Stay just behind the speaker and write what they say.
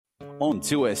on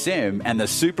 2SM and the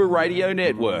Super Radio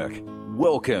Network.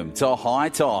 Welcome to High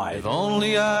Tide. If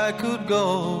only I could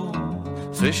go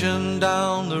fishing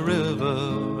down the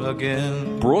river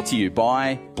again. Brought to you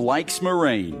by Blake's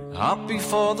Marine. Up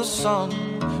before the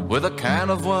sun with a can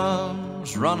of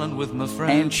worms, running with my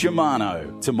friend. And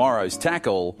Shimano, tomorrow's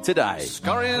tackle today.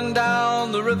 Scurrying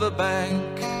down the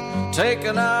riverbank,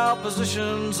 taking our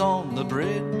positions on the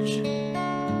bridge,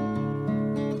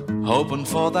 hoping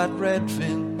for that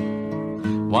redfin,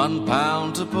 1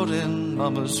 pound to put in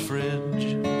Mama's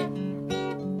fridge.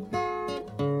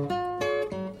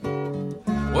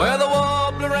 Where the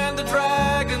warbler and the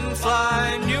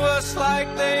dragonfly knew us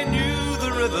like they knew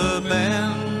the river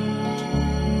bend.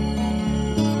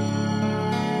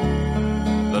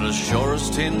 But as sure as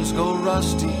tins go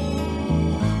rusty,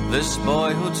 this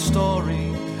boyhood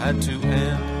story had to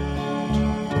end.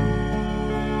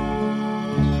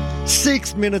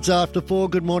 6 minutes after 4.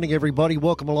 Good morning, everybody.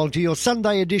 Welcome along to your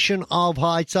Sunday edition of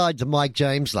High Tide. To Mike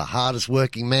James, the hardest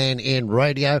working man in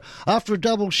radio. After a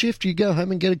double shift, you go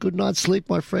home and get a good night's sleep,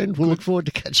 my friend. We'll look forward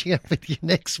to catching up with you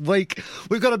next week.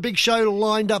 We've got a big show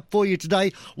lined up for you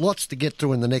today. Lots to get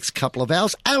through in the next couple of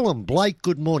hours. Alan Blake,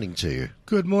 good morning to you.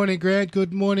 Good morning, Grant.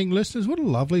 Good morning, listeners. What a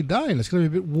lovely day. And it's going to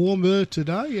be a bit warmer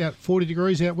today, out 40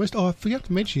 degrees out west. Oh, I forgot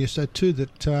to mention yesterday, too,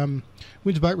 that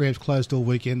Windsor Boat Ramp's closed all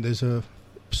weekend. There's a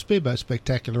speedboat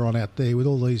spectacular on out there with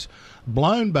all these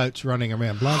blown boats running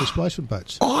around, blown displacement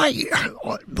boats.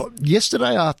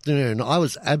 Yesterday afternoon, I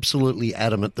was absolutely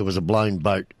adamant there was a blown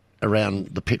boat around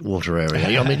the Pittwater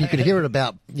area. I mean, you could hear it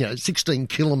about 16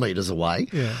 kilometres away.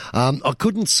 Yeah. I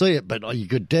couldn't see it, but you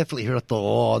could definitely hear it.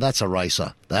 Oh, that's a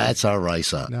racer. That's a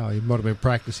racer. No, he might have been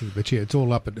practising, but yeah, it's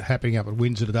all happening up at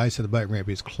Windsor today, so the boat ramp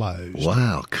is closed.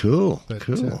 Wow, cool, But,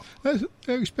 cool.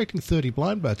 They're expecting 30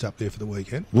 blown boats up there for the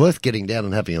weekend. Worth getting down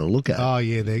and having a look at. Oh,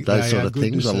 yeah. Those sort of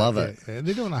things, I love it. Yeah,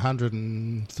 they're doing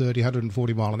 130,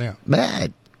 140 mile an hour.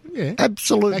 Mad. Yeah.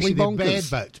 Absolutely Actually, they're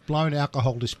bonkers. bad boats, blown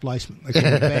alcohol displacement. They call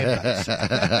them bad boats.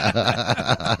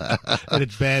 And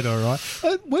it's bad, all right.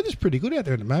 Weather's pretty good out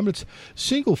there at the moment. It's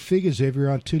single figures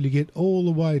everywhere until you get all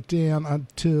the way down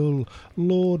until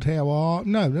Lord Howe Island.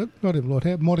 No, not even Lord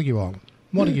Howe, Montague Island.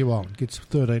 Montague Island gets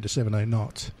 13 to 17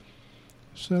 knots.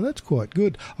 So that's quite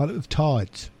good. The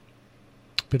tides.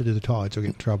 Better do the tides or get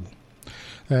in trouble.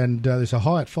 And there's a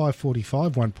high at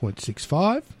 5:45,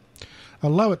 1.65. A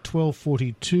low at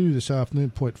 12:42 this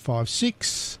afternoon,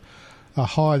 0.56. A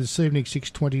high this evening,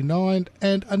 6:29.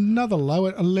 And another low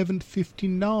at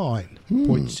 11:59,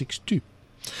 0.62.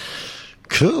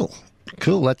 Cool.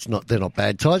 They're not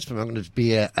bad tides, but I'm going to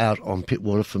be out on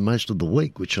Pittwater for most of the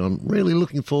week, which I'm really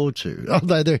looking forward to.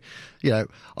 Although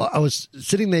I was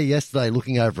sitting there yesterday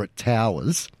looking over at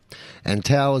Towers, and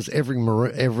Towers, every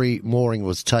mooring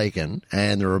was taken,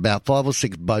 and there are about 5 or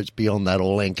 6 boats beyond that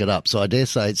all anchored up. So I dare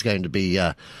say it's going to be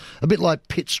a bit like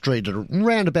Pitt Street at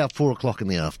around about 4 o'clock in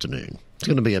the afternoon. It's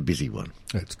going to be a busy one.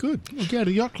 That's good. We'll go to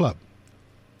the yacht club.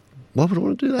 Why would I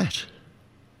want to do that?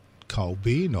 Cold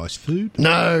beer, nice food.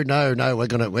 No.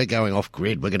 We're going off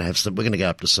grid. We're going to go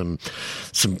up to some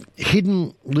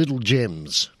hidden little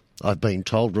gems. I've been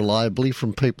told reliably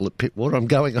from people at Pittwater. I'm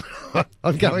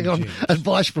going on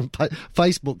advice from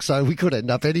Facebook, so we could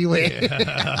end up anywhere.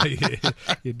 Yeah.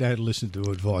 You don't listen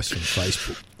to advice from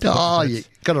Facebook. Oh, you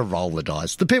got to roll the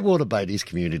dice. The Pittwater Boaties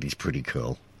community is pretty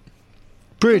cool.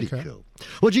 Pretty cool.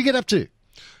 What did you get up to?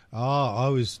 Oh, I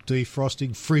was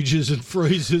defrosting fridges and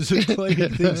freezers and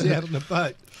cleaning things out on the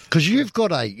boat. Because you've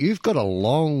got a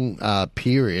long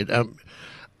period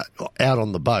out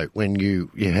on the boat when you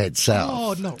head south.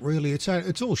 Oh, not really. It's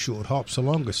all short hops. The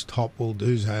longest hop we'll do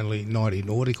is only 90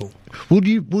 nautical. Will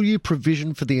you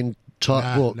provision for the entire?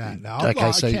 No.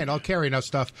 Okay, I carry enough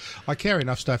stuff. I carry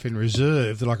enough stuff in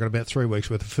reserve that I got about 3 weeks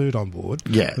worth of food on board.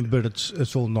 Yeah, but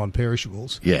it's all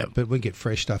non-perishables. Yeah, but we get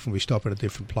fresh stuff and we stop at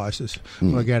different places.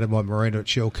 When I go to my marina at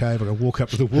Shell Cove, I can walk up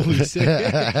to the Woolies.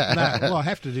 I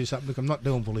have to do something. Look, I'm not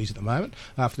doing Woolies at the moment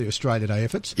after the Australia Day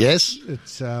efforts. Yes,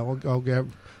 it's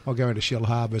I'll go into Shell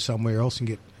Harbour somewhere else and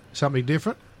get something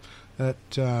different.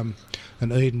 And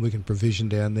Eden we can provision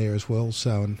down there as well.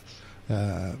 So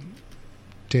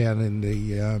down in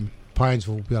the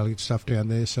Painesville, we'll be able to get stuff down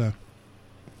there. So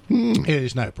yeah,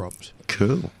 there's no problems.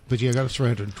 Cool. But yeah, I got a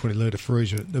 320 litre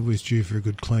freezer that was due for a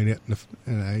good clean out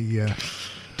and a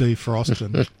defrost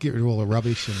and get rid of all the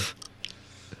rubbish.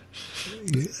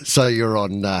 So you're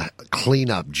on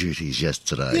clean-up duties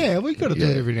yesterday. Yeah, we've got to do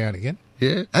it every now and again.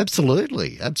 Yeah,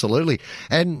 absolutely.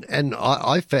 And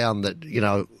I found that,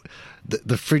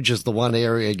 the fridge is the one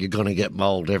area you're going to get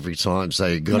mould every time, so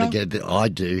you've got to get it. I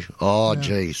do. Oh,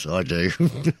 geez, I do.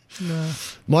 No.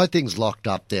 My thing's locked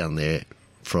up down there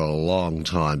for a long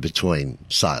time between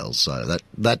sales, so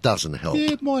that doesn't help.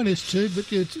 Yeah, mine is too,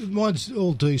 but mine's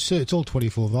all DC. It's all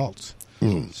 24 volts.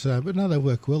 So, but no, they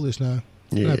work well. There's no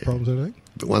problems, I think.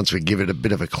 But once we give it a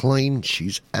bit of a clean,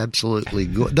 she's absolutely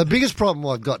good. The biggest problem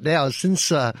I've got now is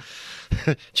since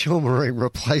Jill Marine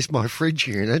replaced my fridge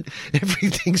unit,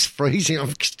 everything's freezing.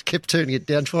 I've kept turning it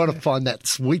down, trying to find that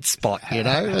sweet spot, you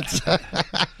know.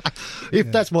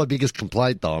 That's my biggest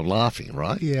complaint, though, I'm laughing,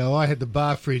 right? Yeah, well, I had the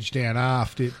bar fridge down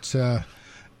aft.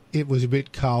 It was a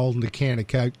bit cold, and the can of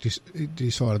Coke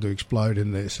decided to explode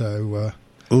in there, so...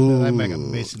 they make a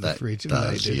mess in the fridge.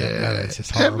 Does, it's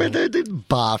just horrible. The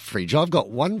bar fridge. I've got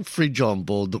one fridge on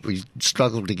board that we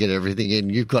struggled to get everything in.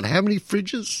 You've got how many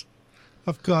fridges?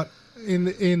 I've got,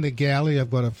 in the galley,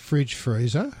 I've got a fridge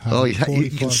freezer. Oh, you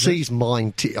can see his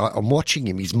mind. I'm watching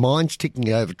him. His mind's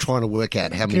ticking over, trying to work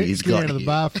out how many he's got. Get out of the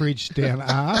bar fridge down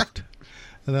aft.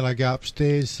 And then I go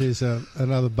upstairs, there's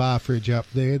another bar fridge up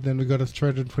there. Then we've got a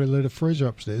 320-litre freezer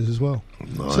upstairs as well.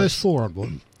 Nice. So there's 4 on board.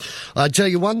 I tell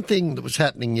you one thing that was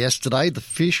happening yesterday, the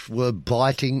fish were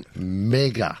biting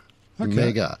mega. Okay.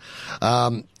 Mega.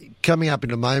 Coming up in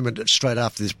a moment, straight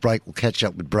after this break, we'll catch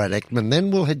up with Brad Ekman.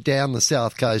 Then we'll head down the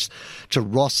south coast to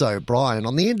Ross O'Brien.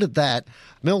 On the end of that,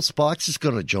 Mel Spikes is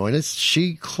going to join us.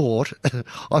 She caught,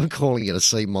 I'm calling it a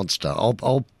sea monster.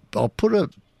 I'll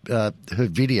put her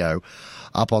video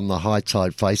up on the High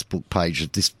Tide Facebook page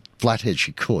of this flathead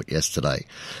she caught yesterday.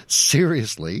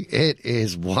 Seriously, it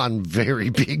is one very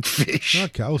big fish.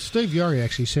 Okay, well, Steve Yorrie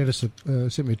actually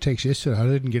sent me a text yesterday. I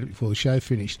didn't get it before the show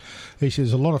finished. He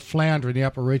says a lot of flounder in the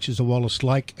upper reaches of Wallace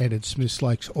Lake, and at Smiths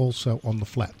Lakes also on the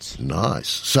flats. Nice.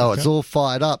 So It's all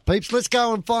fired up. Peeps, let's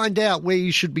go and find out where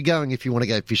you should be going if you want to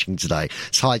go fishing today.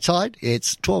 It's High Tide.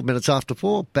 It's 12 minutes after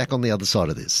 4. Back on the other side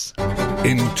of this.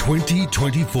 In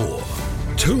 2024...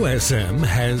 2SM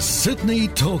has Sydney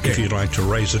talking. If you'd like to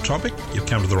raise a topic, you've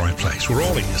come to the right place. We're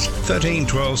all ears. 13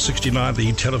 12 69,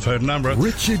 the telephone number.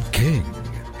 Richard King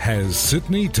has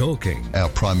Sydney talking. Our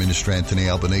Prime Minister Anthony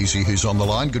Albanese, who's on the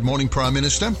line. Good morning, Prime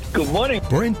Minister. Good morning.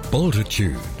 Brent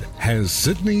Bultitude has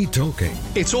Sydney talking.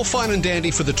 It's all fine and dandy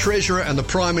for the Treasurer and the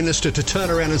Prime Minister to turn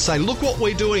around and say, look what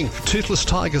we're doing. Toothless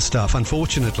tiger stuff,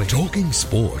 unfortunately. Talking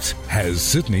Sport has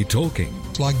Sydney talking.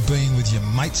 It's like being with your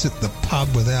mates at the pub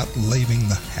without leaving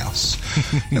the house.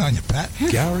 Good on you, Pat.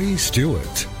 Gary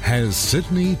Stewart has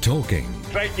Sydney talking.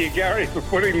 Thank you, Gary, for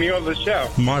putting me on the show.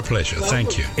 My pleasure,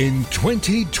 thank you. In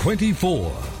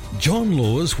 2024... John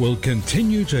Laws will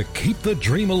continue to keep the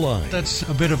dream alive. That's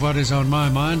a bit of what is on my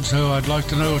mind, so I'd like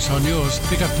to know what's on yours.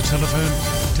 Pick up the telephone,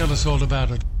 tell us all about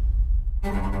it.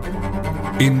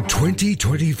 In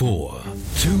 2024,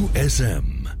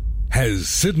 2SM has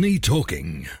Sydney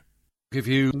talking. If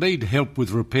you need help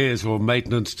with repairs or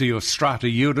maintenance to your strata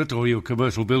unit or your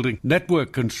commercial building,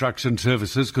 Network Construction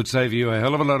Services could save you a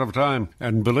hell of a lot of time,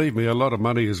 and believe me, a lot of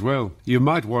money as well. You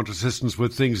might want assistance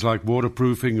with things like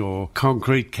waterproofing or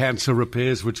concrete cancer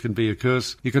repairs, which can be a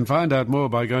curse. You can find out more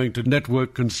by going to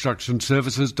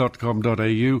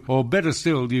networkconstructionservices.com.au, or better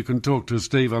still, you can talk to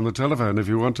Steve on the telephone if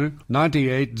you want to.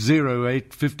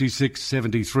 9808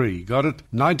 5673. Got it?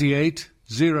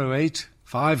 9808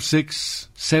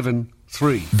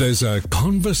 5673. There's a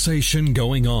conversation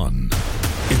going on.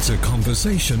 It's a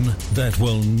conversation that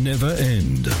will never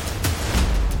end.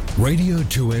 Radio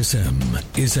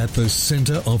 2SM is at the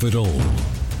centre of it all,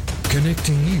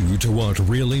 connecting you to what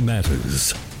really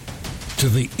matters, to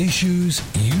the issues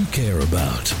you care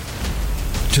about,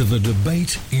 to the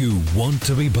debate you want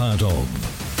to be part of.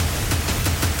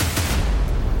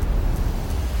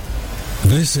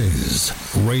 This is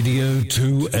Radio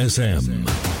 2SM.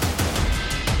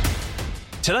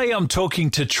 Today I'm talking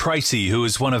to Tracy, who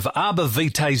is one of Arbor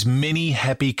Vitae's many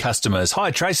happy customers. Hi,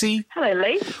 Tracy. Hello,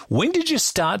 Lee. When did you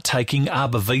start taking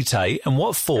Arbor Vitae and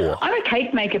what for? I'm a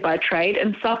cake maker by trade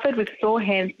and suffered with sore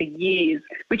hands for years,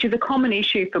 which is a common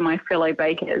issue for my fellow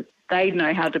bakers. They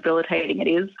know how debilitating it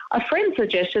is. A friend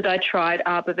suggested I tried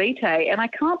Arbor Vitae, and I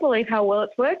can't believe how well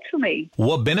it's worked for me.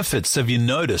 What benefits have you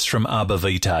noticed from Arbor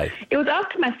Vitae? It was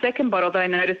after my second bottle that I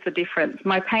noticed the difference.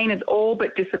 My pain has all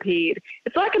but disappeared.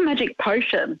 It's like a magic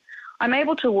potion. I'm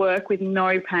able to work with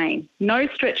no pain. No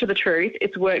stretch of the truth.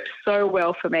 It's worked so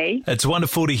well for me. It's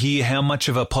wonderful to hear how much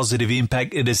of a positive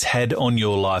impact it has had on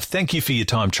your life. Thank you for your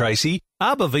time, Tracy.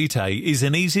 Arbor Vitae is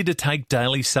an easy-to-take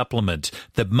daily supplement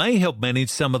that may help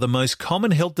manage some of the most common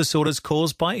health disorders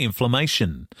caused by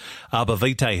inflammation. Arbor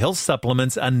Vitae health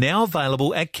supplements are now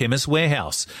available at Chemist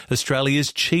Warehouse,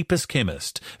 Australia's cheapest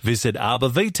chemist. Visit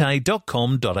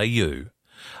arborvitae.com.au.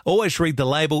 Always read the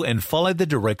label and follow the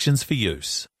directions for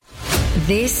use.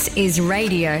 This is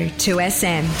Radio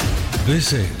 2SM.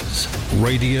 This is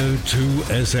Radio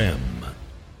 2SM.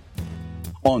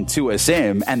 On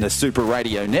 2SM and the Super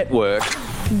Radio Network.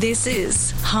 This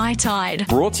is High Tide.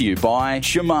 Brought to you by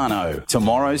Shimano.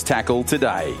 Tomorrow's tackle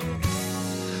today.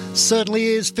 Certainly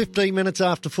is. 15 minutes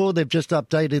after 4. They've just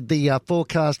updated the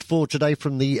forecast for today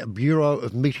from the Bureau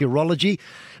of Meteorology.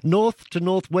 North to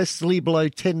northwesterly below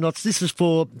 10 knots. This is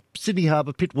for Sydney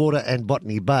Harbour, Pittwater and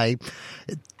Botany Bay.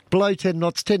 Below 10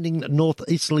 knots, tending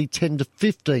northeasterly 10 to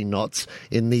 15 knots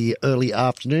in the early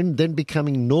afternoon, then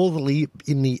becoming northerly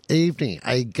in the evening.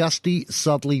 A gusty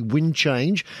southerly wind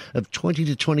change of 20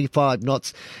 to 25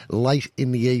 knots late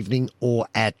in the evening or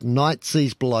at night.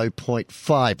 Seas below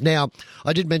 0.5. Now,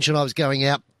 I did mention I was going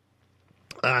out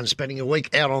and spending a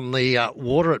week out on the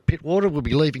water at Pittwater. We'll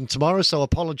be leaving tomorrow, so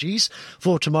apologies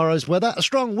for tomorrow's weather. A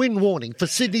strong wind warning for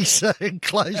Sydney's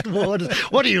closed waters.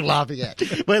 What are you laughing at?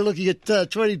 We're looking at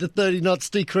 20 to 30 knots,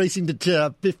 decreasing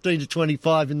to 15 to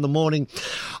 25 in the morning.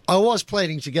 I was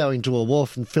planning to go into a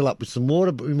wharf and fill up with some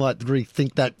water, but we might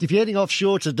rethink that. If you're heading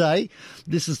offshore today,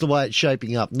 this is the way it's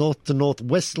shaping up. North to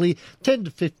northwesterly, 10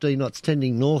 to 15 knots,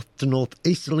 tending north to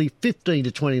northeasterly, 15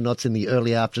 to 20 knots in the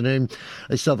early afternoon.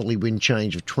 A southerly wind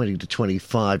change of 20 to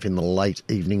 25 in the late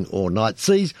evening or night.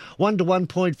 Seas 1 to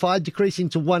 1.5, decreasing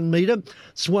to 1 metre.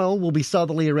 Swell will be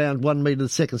southerly around 1 metre. The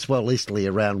second swell easterly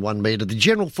around 1 metre. The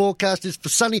general forecast is for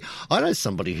sunny. I know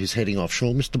somebody who's heading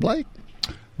offshore, Mr. Blake.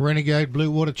 Renegade Blue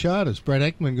Water Charters. Brad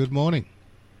Ekman, good morning.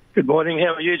 Good morning.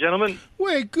 How are you, gentlemen?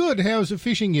 We're good. How was the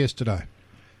fishing yesterday?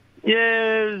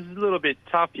 Yeah, it was a little bit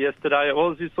tough yesterday. It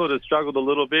was. You sort of struggled a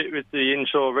little bit with the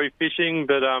inshore reef fishing,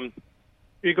 but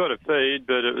we got a feed,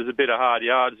 but it was a bit of hard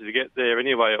yards to get there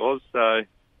anyway, it was. So,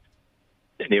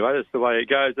 anyway, that's the way it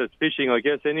goes. That's fishing, I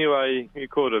guess, anyway. We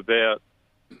caught about,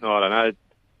 I don't know,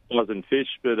 a dozen fish,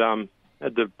 but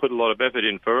had to put a lot of effort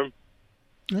in for them.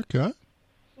 Okay.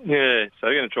 Yeah, so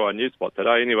we're going to try a new spot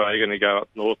today. Anyway, we're going to go up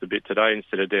north a bit today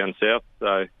instead of down south.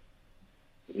 So,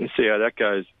 we'll see how that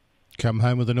goes. Come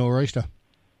home with a nor'easter.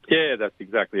 Yeah, that's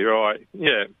exactly right.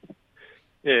 Yeah.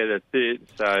 Yeah, that's it.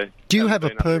 So, do you have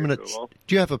a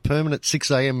permanent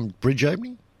 6 a.m. bridge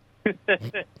opening?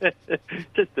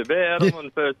 Just about. I'm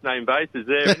on first name basis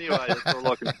there. Anyway, that's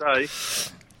all I can say.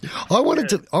 I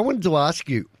wanted to ask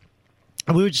you.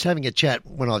 We were just having a chat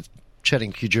when I was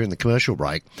chatting to you during the commercial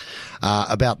break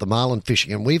about the marlin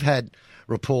fishing, and we've had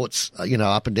reports,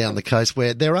 up and down the coast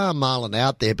where there are marlin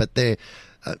out there, but they're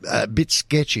a bit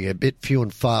sketchy, a bit few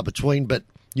and far between. But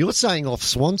you're saying off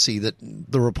Swansea that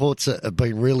the reports have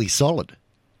been really solid.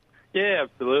 Yeah,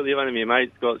 absolutely. One of my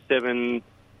mates got 7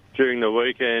 during the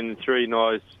weekend, 3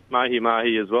 nice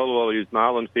mahi-mahi as well while he was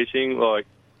marlin fishing, like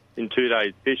in 2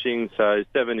 days fishing. So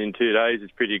 7 in 2 days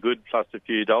is pretty good, plus a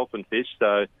few dolphin fish.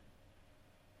 So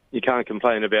you can't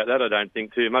complain about that, I don't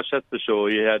think, too much, that's for sure.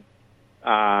 You had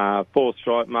 4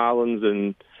 striped marlins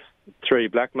and 3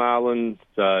 black marlins,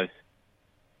 so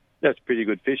that's pretty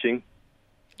good fishing.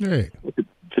 Yeah.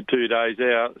 For 2 days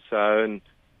out. So, and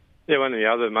yeah, one of the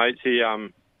other mates, he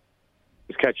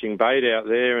was catching bait out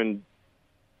there, and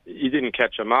he didn't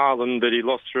catch a marlin, but he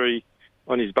lost 3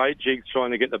 on his bait jigs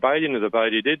trying to get the bait into the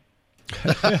boat. He did.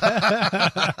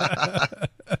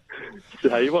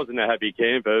 So he wasn't a happy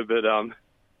camper, but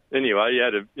anyway, he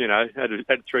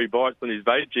had 3 bites on his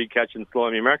bait jig catching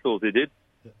slimy mackerels. He did.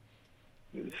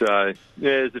 So yeah,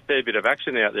 there's a fair bit of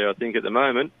action out there, I think, at the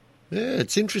moment. Yeah,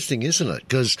 it's interesting, isn't it?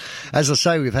 Because, as I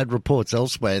say, we've had reports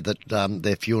elsewhere that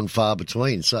they're few and far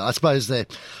between. So I suppose they're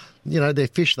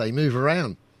fish, they move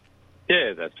around.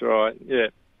 Yeah, that's right. Yeah,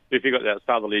 if you've got that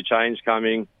southerly change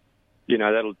coming,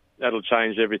 that'll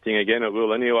change everything again. It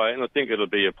will anyway, and I think it'll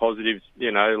be a positive.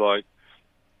 Like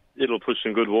it'll push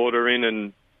some good water in,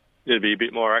 and there'll be a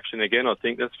bit more action again. I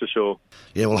think that's for sure.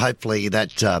 Yeah, well, hopefully that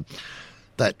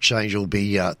change will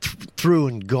be through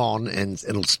and gone, and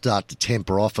it'll start to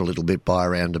temper off a little bit by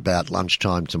around about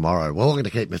lunchtime tomorrow. Well, I'm going to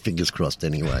keep my fingers crossed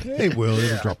anyway. It will.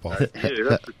 It'll drop off. Yeah,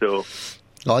 that's for sure.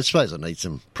 I suppose I need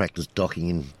some practice docking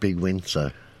in big wind,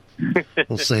 so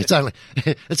we'll see. It's only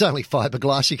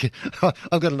fiberglass.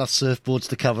 I've got enough surfboards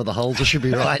to cover the holes. I should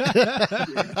be right.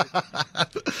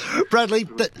 Bradley,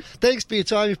 thanks for your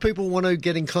time. If people want to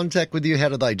get in contact with you, how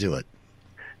do they do it?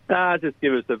 Just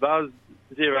give us a buzz.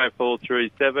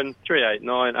 0437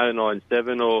 389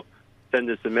 097, or send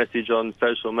us a message on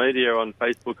social media on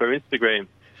Facebook or Instagram.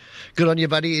 Good on you,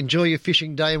 buddy. Enjoy your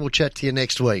fishing day, and we'll chat to you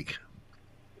next week.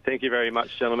 Thank you very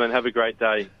much, gentlemen. Have a great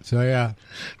day. So, yeah.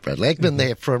 Brad Ekman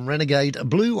there from Renegade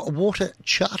Blue Water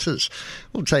Charters.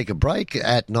 We'll take a break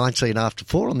at 19 after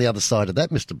 4. On the other side of that,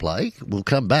 Mr. Blake, we'll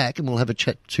come back and we'll have a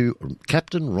chat to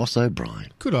Captain Ross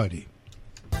O'Brien. Good idea.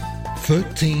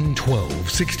 13 12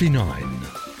 69.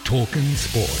 Talking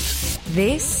Sport.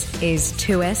 This is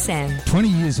 2SM. 20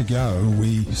 years ago,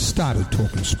 we started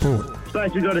talking sport.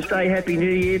 Suppose we've got to say Happy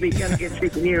New Year, but you're going to get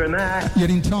sick of hearing that. Yet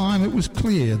in time, it was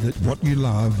clear that what you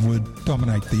love would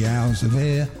dominate the hours of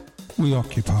air we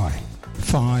occupy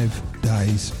 5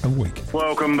 days a week.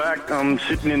 Welcome back. I'm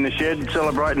sitting in the shed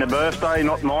celebrating a birthday,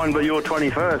 not mine, but your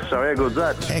 21st, so how good's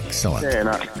that? Excellent. Yeah,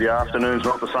 no, the afternoon's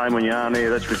not the same when you aren't here,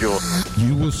 that's for sure.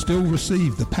 You will still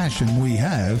receive the passion we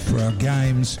have for our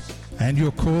games and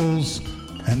your calls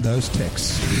and those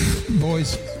texts.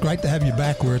 Boys, great to have you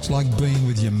back where it's like being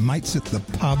with your mates at the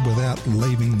pub without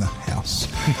leaving the house.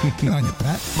 Good on you,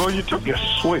 Pat. Well, you took your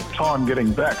sweet time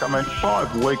getting back. I mean,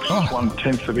 5 weeks is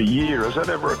 1/10 of a year. Has that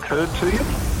ever occurred to you?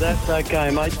 That's okay,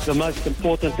 mate. The most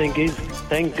important thing is,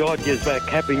 thank God you're back.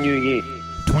 Happy New Year.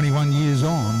 21 years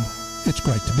on, it's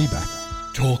great to be back.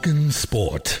 Talking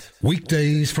Sport.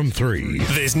 Weekdays from 3.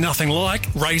 There's nothing like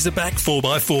Razorback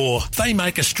 4x4. They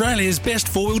make Australia's best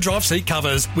four-wheel drive seat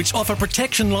covers, which offer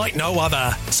protection like no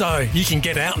other. So you can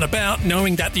get out and about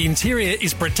knowing that the interior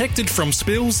is protected from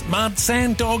spills, mud,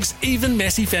 sand, dogs, even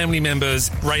messy family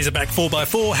members. Razorback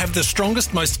 4x4 have the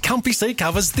strongest, most comfy seat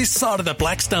covers this side of the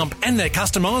black stump, and they're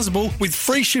customisable with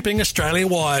free shipping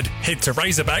Australia-wide. Head to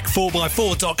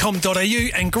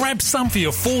razorback4x4.com.au and grab some for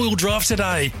your four-wheel drive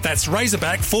today. That's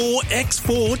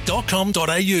razorback4x4.com.au.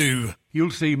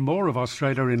 You'll see more of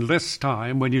Australia in less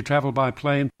time when you travel by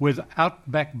plane with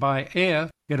Outback by Air.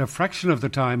 In a fraction of the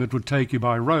time it would take you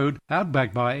by road,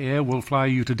 Outback by Air will fly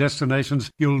you to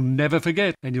destinations you'll never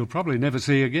forget and you'll probably never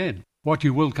see again. What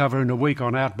you will cover in a week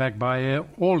on Outback by Air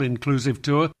all-inclusive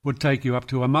tour would take you up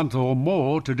to a month or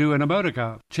more to do in a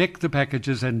motorcar. Check the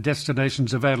packages and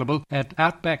destinations available at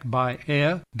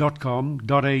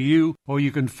outbackbyair.com.au or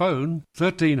you can phone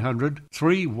 1300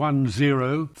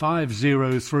 310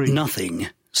 503. Nothing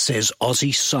says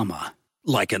Aussie summer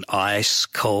like an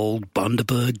ice-cold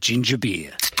Bundaberg ginger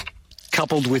beer.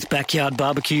 Coupled with backyard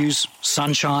barbecues,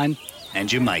 sunshine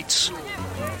and your mates.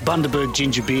 Bundaberg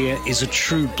ginger beer is a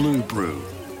true blue brew,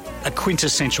 a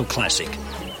quintessential classic,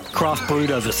 craft brewed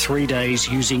over 3 days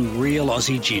using real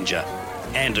Aussie ginger,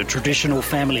 and a traditional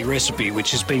family recipe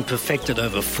which has been perfected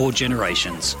over 4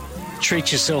 generations.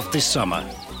 Treat yourself this summer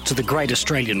to the great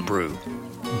Australian brew,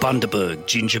 Bundaberg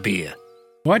ginger beer.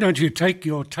 Why don't you take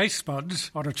your taste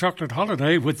buds on a chocolate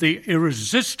holiday with the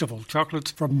irresistible chocolates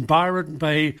from Byron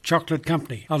Bay Chocolate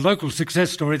Company? A local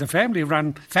success story, the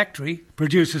family-run factory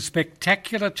produces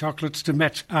spectacular chocolates to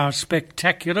match our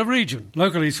spectacular region.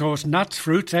 Locally sourced nuts,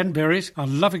 fruits and berries are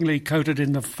lovingly coated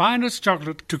in the finest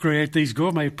chocolate to create these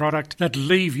gourmet products that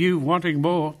leave you wanting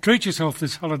more. Treat yourself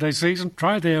this holiday season.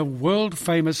 Try their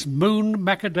world-famous Moon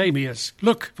Macadamias.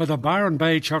 Look for the Byron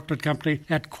Bay Chocolate Company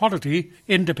at quality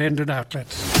independent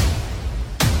outlets.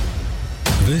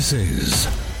 This is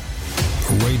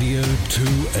Radio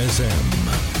 2SM.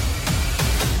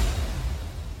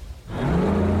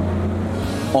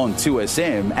 On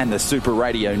 2SM and the Super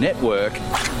Radio Network.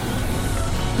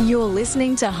 You're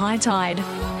listening to High Tide.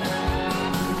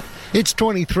 It's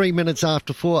 23 minutes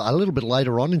after 4. A little bit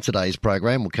later on in today's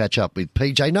program, we'll catch up with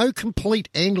PJ. No complete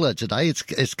angler today.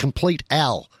 It's complete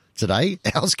Al today.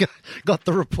 Al's got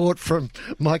the report from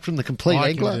Mike from the Complete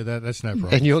Angler. I can do that. That's no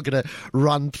problem. And you're going to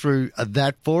run through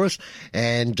that for us.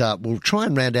 And we'll try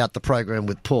and round out the program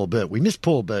with Paul Burt. We missed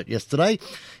Paul Burt yesterday.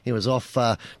 He was off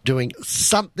doing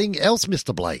something else,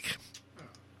 Mr. Blake.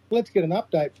 Let's get an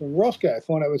update from Roscoe,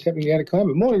 find out what's happening out of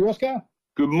Climate. Morning, Roscoe.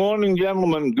 Good morning,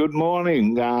 gentlemen. Good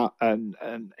morning, and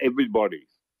everybody.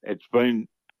 It's been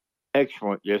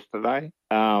excellent yesterday.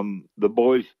 The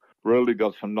boys really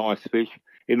got some nice fish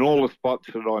in all the spots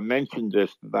that I mentioned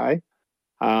yesterday.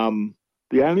 The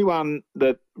only one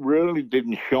that really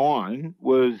didn't shine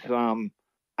was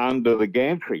under the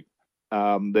gantry.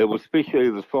 There was fish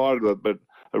either side of it, but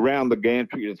around the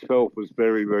gantry itself was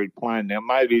very, very plain. Now,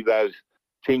 maybe those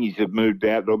thingies have moved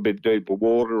out a bit deeper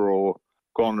water or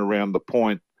gone around the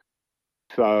point.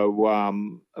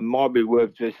 So it might be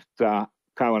worth just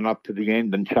going up to the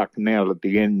end and chucking out at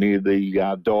the end near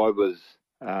the divers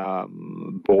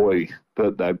buoy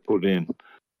that they put in.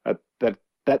 That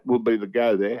will be the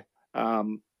go there.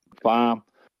 Farm, a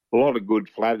lot of good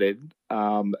flathead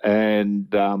and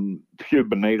few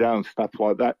bonito and stuff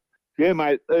like that. Yeah,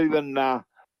 mate, even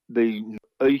the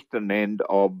eastern end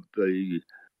of the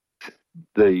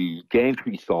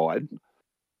gantry side,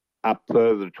 up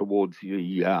further towards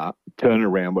the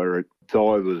turnaround where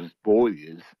divers buoy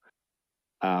is,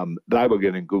 they were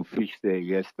getting good fish there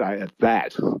yesterday at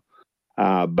that.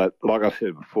 But like I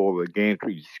said before, the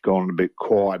gantry's gone a bit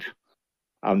quiet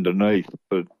underneath,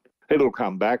 but it'll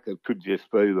come back. It could just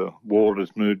be the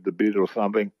water's moved a bit or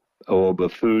something, or the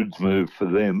food's moved for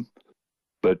them.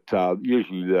 but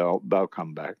usually they'll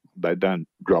come back. They don't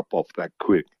drop off that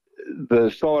quick. The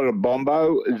side of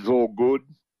Bombo is all good.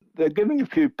 They're getting a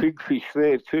few pigfish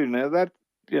there too. Now that,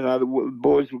 the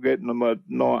boys were getting them at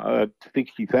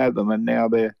 60 fathom, and now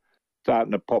they're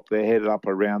starting to pop their head up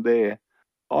around there.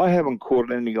 I haven't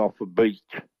caught any off the beach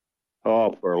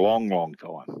for a long, long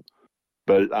time.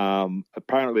 But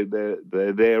apparently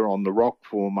they're there on the rock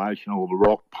formation or the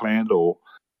rock plant or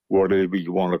whatever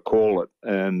you want to call it,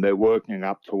 and they're working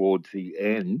up towards the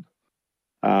end,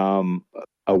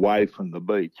 away from the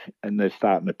beach, and they're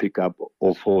starting to pick up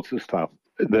all sorts of stuff.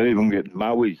 They're even getting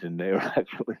mowies in there,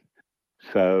 actually.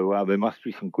 So there must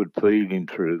be some good feeding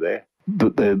through there.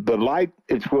 The lake,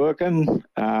 it's working.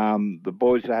 The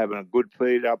boys are having a good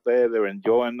feed up there. They're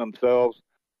enjoying themselves.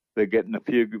 They're getting a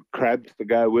few crabs to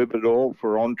go with it all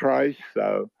for entrees,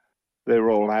 so they're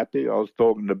all happy. I was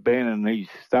talking to Ben, and he's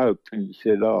stoked. And he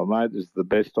said, "Oh, mate, this is the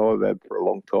best I've had for a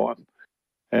long time."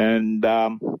 And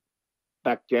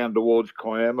back down towards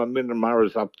Kiama,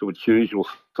 Minamara's up to its usual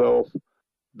self.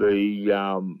 The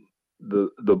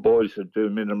boys that do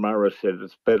Minamara said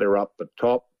it's better up the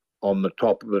top, on the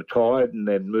top of the tide, and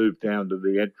then move down to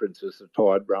the entrance as the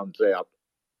tide runs out.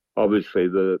 Obviously,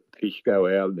 the fish go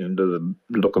out into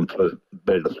looking for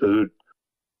better food,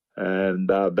 and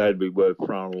they'd be worth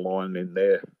throwing a line in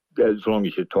there as long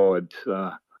as your tide's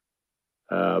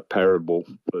parable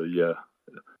for your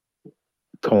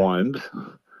times,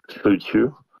 suits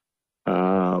you.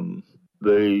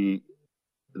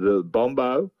 The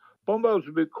Bombo's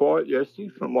a bit quiet yesterday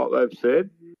from what they've said,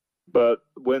 but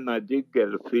when they did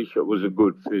get a fish, it was a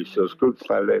good fish. It was good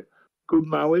flathead, good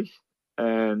mowies,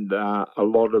 and a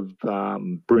lot of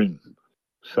bream.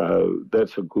 So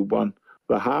that's a good one.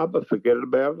 The harbour, forget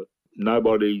about it.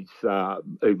 Nobody's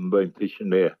even been fishing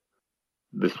there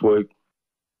this week.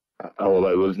 Although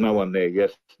there was no one there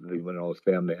yesterday when I was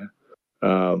down there.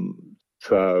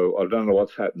 So I don't know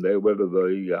what's happened there, whether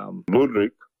the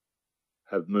Ludwig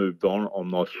have moved on, I'm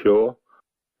not sure.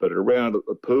 But around at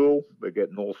the pool, they're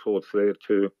getting all sorts there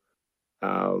too.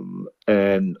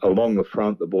 And along the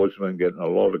front, the boys have been getting a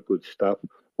lot of good stuff,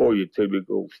 all your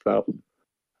typical stuff,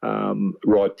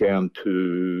 right down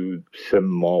to 7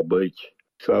 Mile Beach.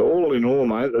 So all in all,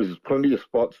 mate, there's plenty of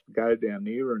spots to go down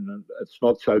here, and it's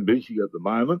not so busy at the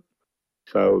moment.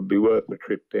 So it'd be worth a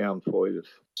trip down for you.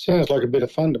 Sounds like a bit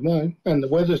of fun to me. And the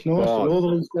weather's nice. The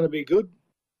northerly's going to be good.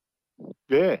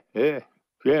 Yeah.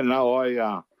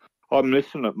 No, I'm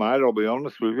missing it, mate, I'll be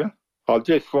honest with you. I'd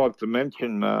just like to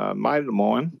mention a mate of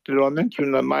mine. Did I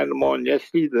mention a mate of mine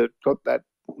yesterday that got that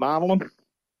marlin?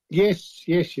 Yes,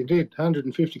 you did.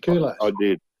 150 kilos. I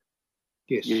did.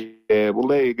 Yes. Yeah, well,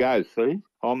 there you go, see?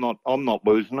 I'm not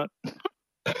losing it.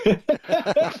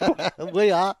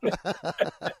 We are.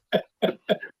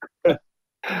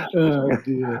 Oh,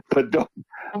 dear.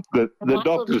 The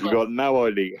doctor's got no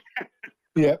idea.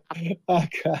 Yep.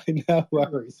 Okay, no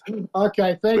worries.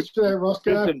 Okay, thanks for that,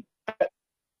 Roscoe. Listen,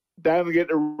 don't forget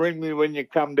to ring me when you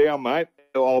come down, mate.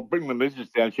 I'll bring the missus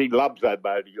down. She loves that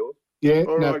boat of yours. Yeah,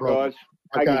 all no right, problem. Guys.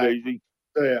 Take Okay. it easy.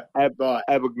 See ya.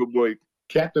 Have a good week.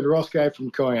 Captain Roscoe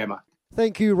from Kiama.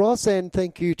 Thank you, Ross, and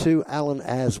thank you to Alan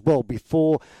as well.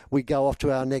 Before we go off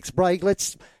to our next break,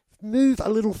 let's move a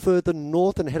little further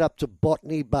north and head up to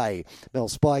Botany Bay. Mel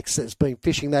Spikes has been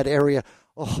fishing that area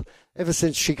ever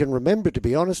since she can remember, to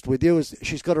be honest with you.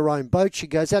 She's got her own boat. She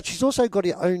goes out. She's also got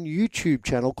her own YouTube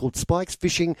channel called Spikes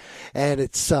Fishing, and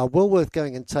it's well worth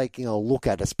going and taking a look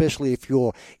at, especially if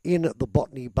you're in the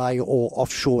Botany Bay or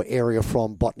offshore area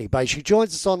from Botany Bay. She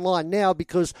joins us online now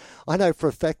because I know for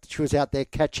a fact that she was out there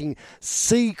catching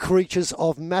sea creatures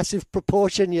of massive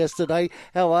proportion yesterday.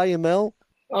 How are you, Mel?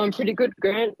 I'm pretty good,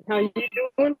 Grant. How are you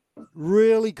doing?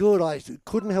 Really good. I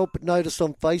couldn't help but notice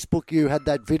on Facebook you had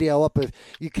that video up of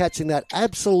you catching that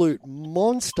absolute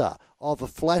monster of a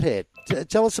flathead.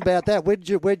 Tell us about that. Where'd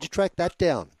you track that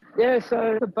down? Yeah,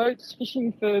 so the boat's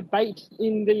fishing for bait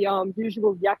in the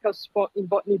usual yakka spot in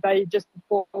Botany Bay just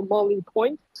before Molly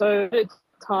Point. So to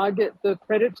target the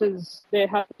predators, there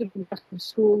has to be a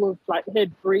school of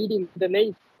flathead breeding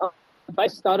beneath. They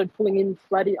started pulling in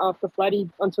flatty after flatty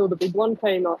until the big one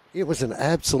came up. It was an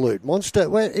absolute monster.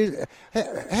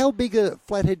 How big a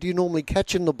flathead do you normally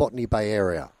catch in the Botany Bay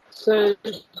area? So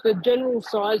the general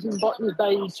size in Botany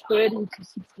Bay is 30 to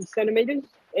 60 centimetres.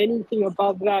 Anything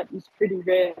above that is pretty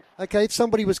rare. Okay, if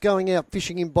somebody was going out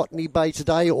fishing in Botany Bay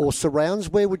today or surrounds,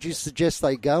 where would you suggest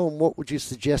they go, and what would you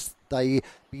suggest they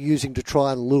be using to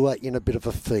try and lure in a bit of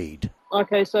a feed?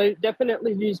 Okay, so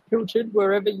definitely use pilchard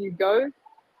wherever you go.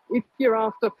 If you're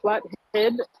after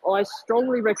flathead, I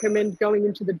strongly recommend going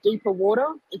into the deeper water.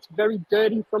 It's very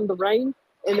dirty from the rain.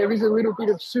 and there is a little bit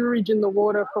of sewerage in the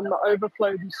water from the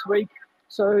overflow this week.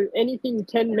 So anything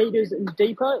 10 metres and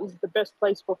deeper is the best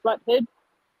place for flathead.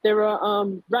 There are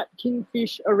rat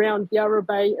kingfish around Yarra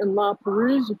Bay and La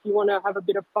Perouse. If you want to have a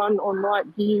bit of fun on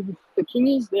night gear with the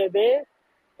kingies, they're there.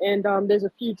 And there's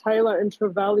a few tailor and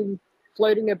trevally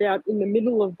floating about in the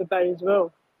middle of the bay as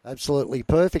well. Absolutely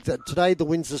perfect. Today the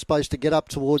winds are supposed to get up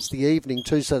towards the evening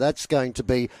too, so that's going to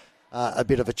be a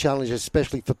bit of a challenge,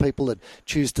 especially for people that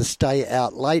choose to stay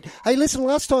out late. Hey, listen,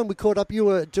 last time we caught up, you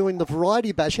were doing the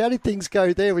Variety Bash. How did things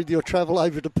go there with your travel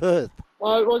over to Perth?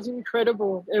 Well, it was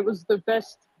incredible. It was the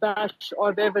best bash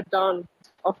I've ever done.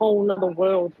 A whole nother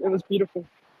world. It was beautiful.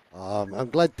 I'm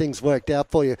glad things worked out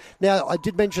for you. Now, I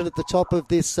did mention at the top of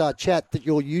this chat that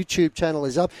your YouTube channel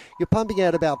is up. You're pumping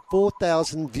out about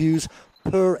 4,000 views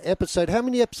per episode. How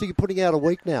many episodes are you putting out a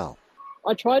week now?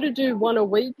 I try to do one a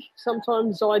week.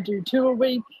 Sometimes I do 2 a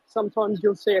week. Sometimes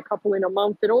you'll see a couple in a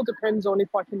month. It all depends on if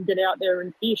I can get out there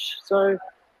and fish. So,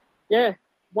 yeah,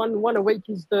 one a week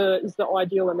is the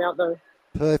ideal amount, though.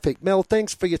 Perfect. Mel,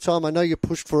 thanks for your time. I know you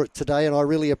pushed for it today, and I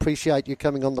really appreciate you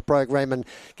coming on the program and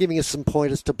giving us some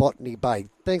pointers to Botany Bay.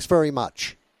 Thanks very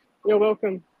much. You're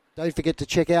welcome. Don't forget to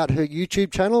check out her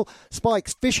YouTube channel,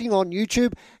 Spikes Fishing on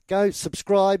YouTube. Go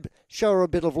subscribe, show her a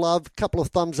bit of love, a couple of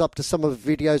thumbs up to some of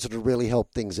the videos. It'll really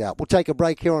help things out. We'll take a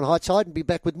break here on High Tide and be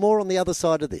back with more on the other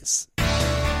side of this.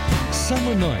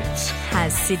 Summer nights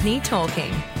has Sydney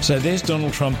talking. So there's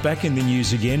Donald Trump back in the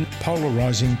news again,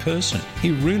 polarising person.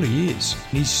 He really is.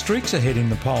 He streaks ahead in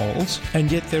the polls, and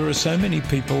yet there are so many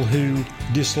people who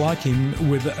dislike him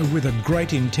with a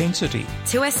great intensity.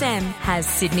 2SM has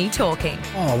Sydney talking.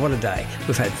 Oh, what a day.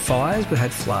 We've had fires, we've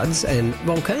had floods and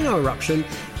volcano eruption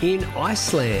in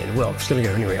Iceland. Well, it's going to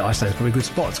go anywhere. Iceland's probably a good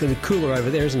spot. It's going to be cooler over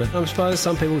there, isn't it? I suppose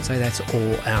some people would say that's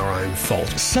all our own fault.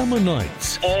 Summer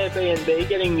nights. Airbnb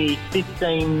getting the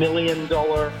 $15 million fine.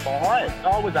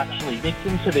 I was actually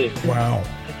victim to this. Wow.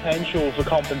 Potential for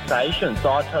compensation.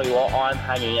 So I tell you what, I'm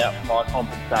hanging out for my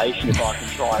compensation if I can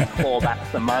try and claw back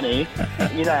some money.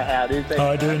 You know how it is.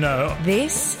 I do know.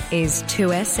 This is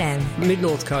 2SM.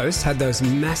 Mid-North Coast had those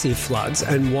massive floods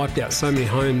and wiped out so many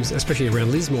homes, especially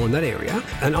around Lismore and that area.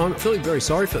 And I'm feeling very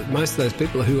sorry for most of those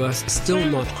people who are still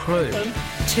not home.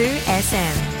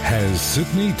 2SM has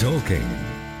Sydney talking.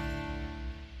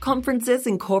 Conferences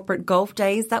and corporate golf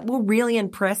days that will really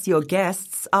impress your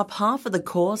guests are par for the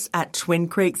course at Twin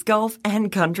Creeks Golf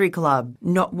and Country Club.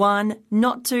 Not 1,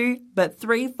 not 2, but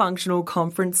 3 functional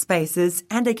conference spaces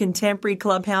and a contemporary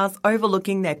clubhouse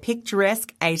overlooking their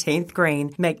picturesque 18th green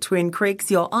make Twin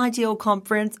Creeks your ideal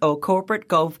conference or corporate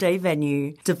golf day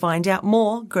venue. To find out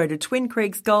more, go to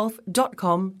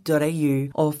twincreeksgolf.com.au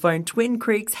or phone Twin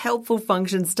Creeks Helpful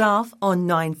Function staff on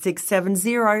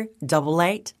 9670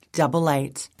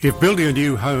 8888. If building a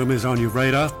new home is on your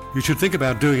radar, you should think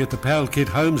about doing it the Powell Kit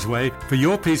Homes way. For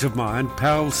your peace of mind,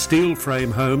 Powell steel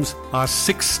frame homes are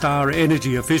 6-star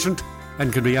energy efficient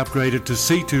and can be upgraded to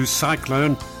C2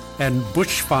 Cyclone and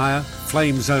Bushfire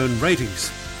Flame Zone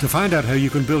ratings. To find out how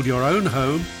you can build your own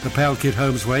home the Powell Kit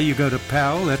Homes way, you go to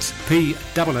Powell, that's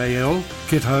P-A-L-L,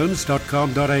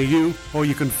 kithomes.com.au, or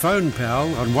you can phone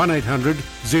Powell on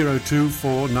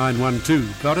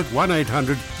 1-800-024-912. Got it?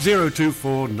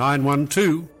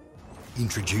 1-800-024-912.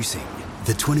 Introducing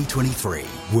the 2023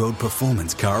 World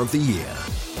Performance Car of the Year,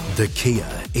 the Kia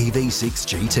EV6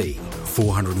 GT.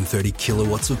 430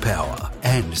 kilowatts of power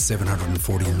and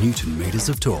 740 newton meters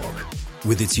of torque.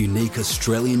 With its unique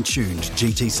Australian-tuned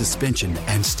GT suspension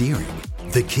and steering,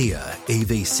 the Kia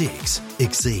EV6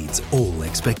 exceeds all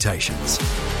expectations.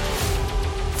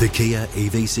 The Kia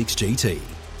EV6 GT,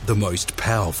 the most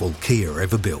powerful Kia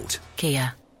ever built.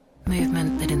 Kia.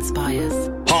 Movement that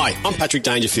inspires. Hi, I'm Patrick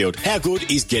Dangerfield. How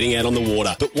good is getting out on the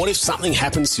water? But what if something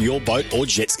happens to your boat or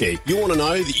jet ski? You want to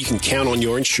know that you can count on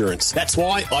your insurance. That's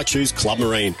why I choose Club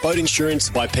Marine. Boat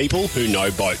insurance by people who know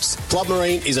boats. Club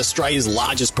Marine is Australia's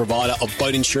largest provider of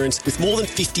boat insurance with more than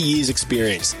 50 years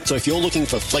experience. So if you're looking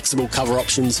for flexible cover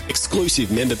options,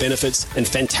 exclusive member benefits and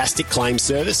fantastic claim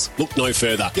service, look no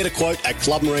further. Get a quote at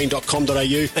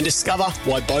clubmarine.com.au and discover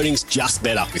why boating's just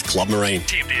better with Club Marine.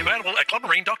 TMD available at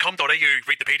clubmarine.com.au.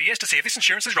 Read the PDS to see if this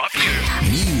insurance is right for you.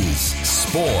 News,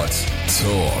 sport,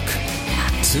 talk.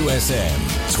 2SM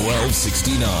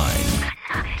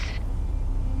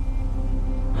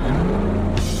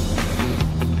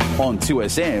 1269. On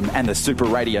 2SM and the Super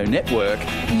Radio Network.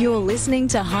 You're listening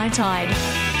to High Tide.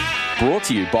 Brought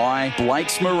to you by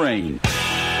Blake's Marine.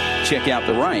 Check out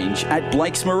the range at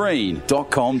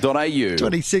blakesmarine.com.au.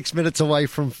 26 minutes away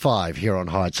from 5 here on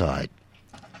High Tide.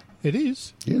 It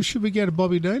is. Yeah. Should we go to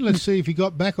Bobby Dean? Let's see if he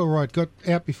got back all right, got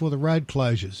out before the road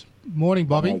closures. Morning,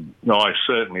 Bobby. No, I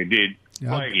certainly did.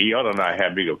 Blakey, I don't know how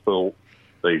big a fool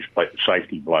these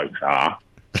safety blokes are.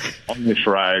 On this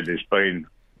road, there's been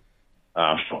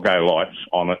go lights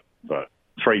on it for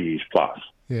 3 years plus.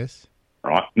 Yes.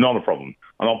 Right? Not a problem.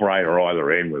 An operator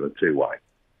either end with a two-way.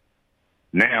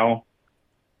 Now,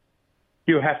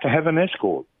 you have to have an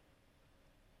escort.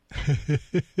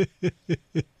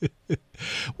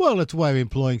 Well, it's a way of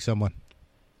employing someone.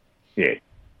 Yeah,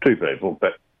 two people,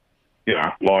 but,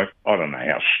 I don't know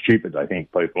how stupid they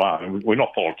think people are. We're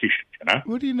not politicians,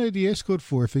 What do you need the escort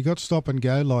for if you got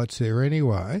stop-and-go lights there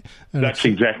anyway? And That's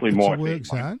exactly my work thing,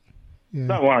 zone. Yeah.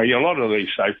 Don't worry, a lot of these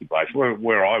safety places,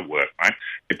 where I work, mate,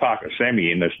 you park a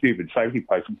semi in the stupid safety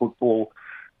place and put 4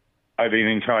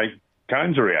 18-inch high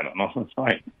cones around it. And I was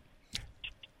saying,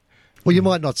 Well, you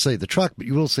might not see the truck, but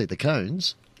you will see the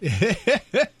cones.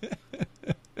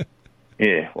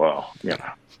 yeah, well,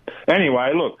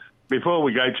 Anyway, look, before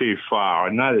we go too far,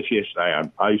 I noticed yesterday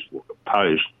on Facebook a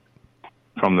post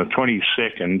from the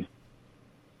 22nd,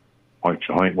 which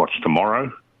I think what's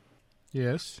tomorrow,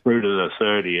 yes, through to the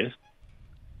 30th.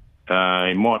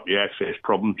 There might be access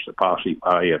problems to Parsley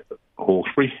Bay at the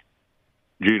Hawkesbury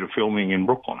due to filming in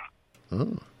Brooklyn.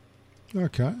 Oh.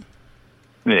 Okay.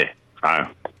 Yeah, so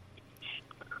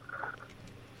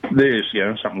there's,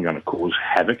 something going to cause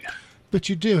havoc. But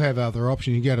you do have other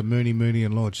options. You go to Mooney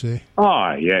and Lodge there.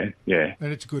 Oh, yeah.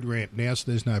 And it's a good ramp now,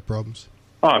 so there's no problems.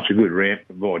 Oh, it's a good ramp,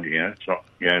 but, it's not,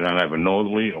 don't have a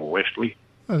northerly or westerly.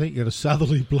 I think you got a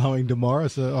southerly blowing tomorrow,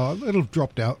 so it'll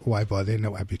drop away by then.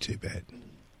 That won't be too bad.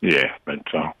 Yeah, but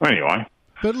anyway.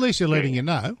 But at least you're letting you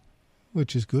know,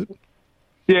 which is good.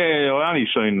 Yeah, I only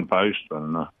seen the post,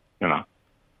 and, Yeah.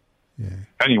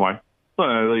 Anyway,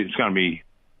 it's going to be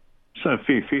a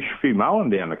few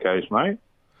mullen down the coast, mate.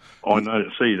 I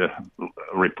see the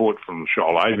report from the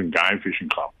Shoalhaven Game Fishing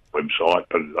Club website,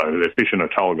 but they're fishing a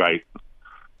tollgate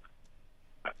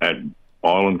at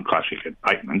Island Classic at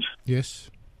Ekman's. Yes.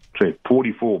 So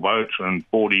 44 boats and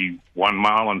 41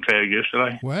 marlin tagged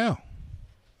yesterday. Wow.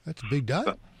 That's a big day.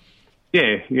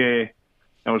 Yeah. It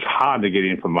was hard to get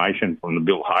information from the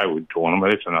Bill Hayward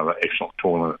tournament. It's another excellent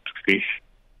tournament to fish.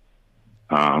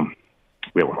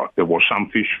 There was some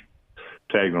fish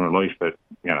tagged on at least, but,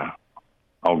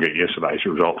 I'll get yesterday's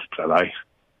results today.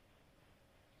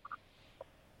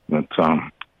 But,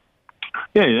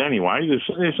 anyway,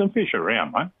 there's some fish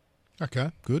around, mate. Okay,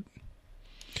 good.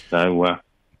 So,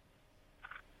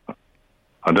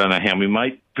 I don't know how my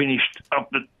mate finished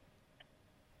up at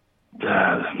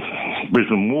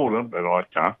Brisbane Water, but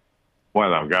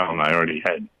while they were going, they already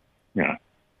had,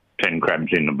 10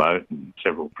 crabs in the boat and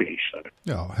several fish. So.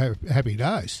 Oh, happy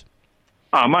days.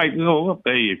 Oh, mate, look,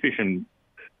 there you're fishing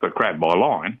for crab by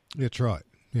line. That's right,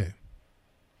 yeah.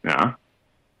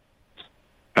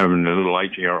 Having a little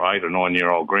 8 or 9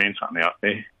 year old grandson out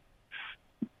there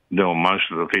doing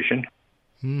most of the fishing.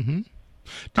 Mm-hmm.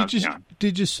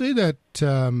 Did you see that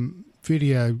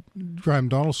video Graham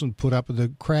Donaldson put up of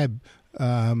the crab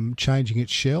changing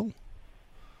its shell?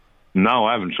 No,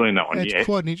 I haven't seen that one yet. It's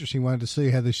quite an interesting one to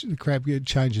see how the crab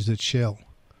changes its shell.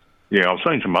 Yeah, I've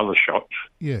seen some other shots.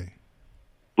 Yeah.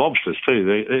 Lobsters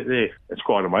too. It's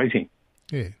quite amazing.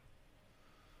 Yeah.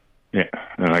 Yeah,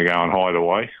 and they go and hide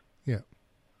away. Yeah.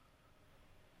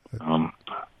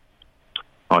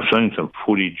 I've seen some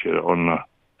footage on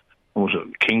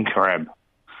king crab,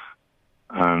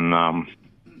 and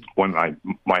when they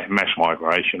make mass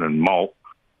migration and molt,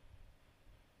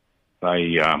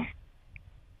 they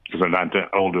because they don't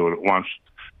all do it at once.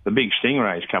 The big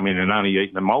stingrays come in and only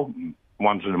eat the molten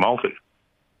ones that are molted.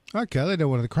 Okay, they don't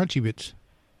want the crunchy bits.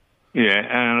 Yeah,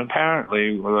 and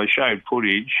apparently they showed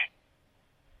footage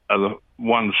of the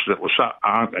ones that were that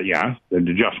are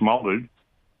just molted.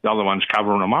 The other ones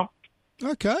covering them up.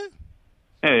 Okay.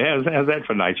 Yeah, how's that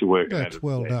for nature work? That's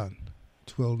well done.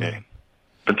 It's well done.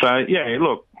 But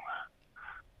look,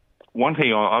 one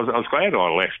thing I was glad I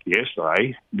left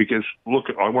yesterday because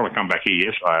I want to come back here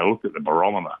yesterday. I looked at the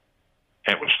barometer.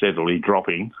 It was steadily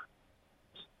dropping.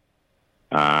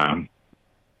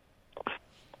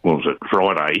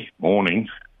 Friday morning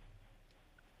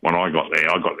when I got there.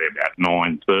 I got there about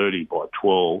 9:30 by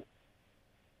 12.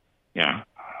 Yeah,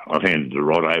 I've handed the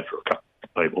rod over for a couple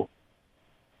of people.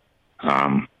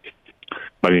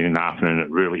 But in the afternoon it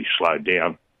really slowed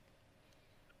down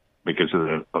because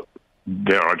of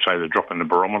the drop in the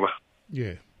barometer.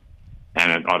 Yeah.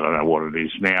 And I don't know what it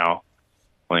is now.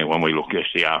 When we looked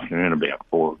yesterday afternoon about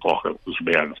 4 o'clock, it was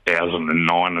about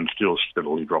 1,009 and still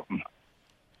steadily dropping.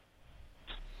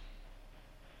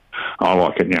 I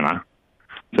like it,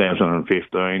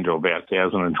 1,015 to about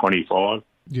 1,025.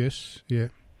 Yes, yeah.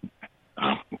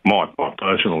 My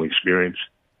personal experience.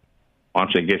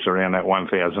 once it gets around that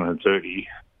 1,030,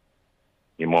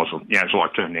 you might as well, it's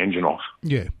like turning the engine off.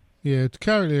 Yeah. Yeah, it's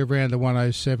currently around the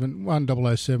 107,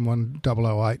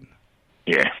 1008.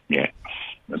 Yeah.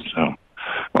 But,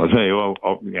 I'll tell you,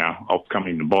 I'll come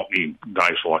into Botany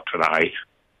days like today.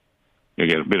 You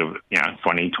get a bit of,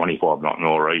 20, 25 knot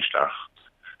nor'easter.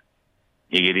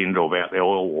 You get into about the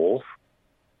oil wharf,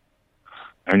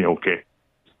 and you'll get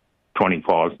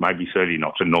 25, maybe 30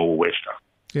 knots of nor'wester.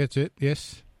 That's it,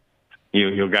 yes.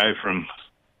 You'll go from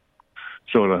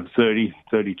sort of 30,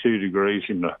 32 degrees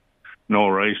in the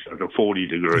nor'easter to 40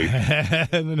 degrees.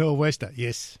 The nor'wester,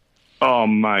 yes. Oh,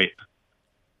 mate.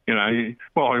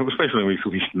 Especially when we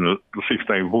fish the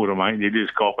 16-footer, mate, you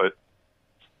just cop it.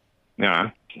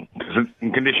 Because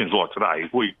in conditions like today,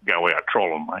 if we go out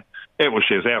trolling, mate, it was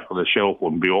just out for the shelf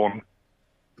and beyond,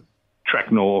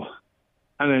 track north,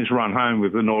 and then just run home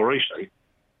with the nor'easter,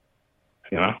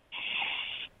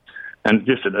 and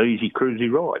just an easy,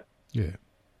 cruisy ride. Yeah.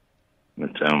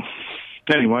 But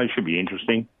anyway, it should be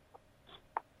interesting.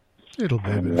 It'll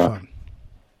be a bit of fun.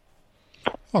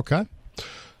 Okay.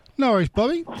 No worries,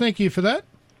 Bobby. Thank you for that.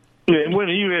 Yeah, and when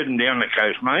are you heading down the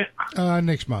coast, mate?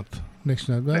 Next month. It's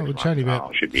only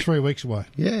about 3 weeks away.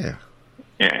 Yeah.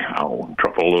 Yeah, I'll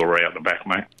drop a lure out the back,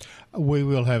 mate. We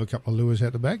will have a couple of lures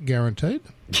out the back, guaranteed.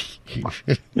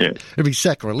 Yeah. It'd be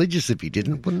sacrilegious if you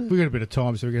didn't, wouldn't it? We've got a bit of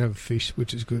time, so we can have a fish,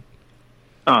 which is good.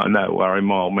 Oh, no worry,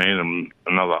 my old man and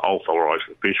another old fella I used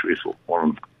to fish with,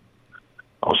 one,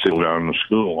 I was still going to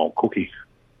school, old Cookie.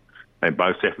 They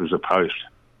both left as a post.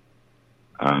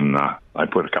 And they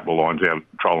put a couple of lines out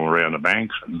trolling around the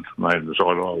banks, and they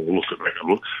decided, we'll look at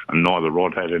that, and neither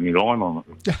rod had any line on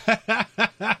it.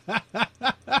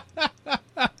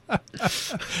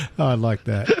 I like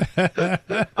that.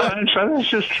 So that's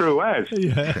just true as.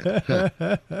 Yeah.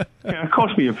 It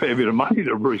cost me a fair bit of money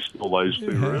to restore those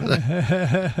two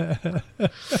around.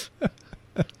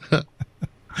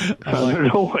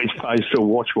 It always pays to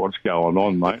watch what's going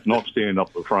on, mate, not stand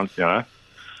up the front,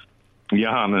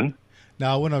 yarning.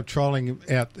 No, when I'm trolling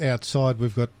outside,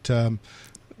 we've got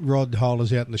rod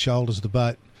holders out in the shoulders of the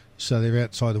boat, so they're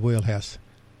outside the wheelhouse,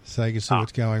 so you can see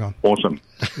what's going on. Awesome.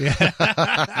 Yeah.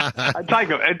 It'd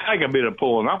take a bit of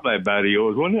pulling up that boat of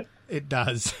yours, wouldn't it? It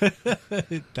does.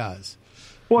 It does.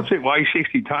 What's it weigh,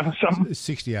 60 tonne or something?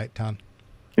 68 tonne.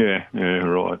 Yeah,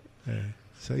 right. Yeah.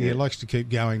 So, it likes to keep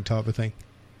going type of thing.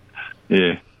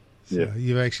 Yeah. So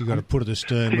you've actually got to put it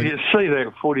astern. Did you see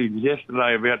that footage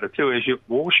yesterday about the two airship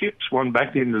warships, one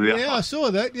backed into the other? Yeah, I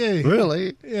saw that, yeah.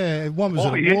 Really? Yeah, one was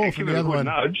at a wharf and the other one...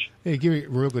 Nudge. Yeah, give it a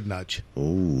real good nudge.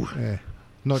 Ooh. Yeah,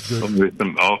 not good.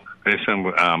 There's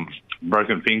some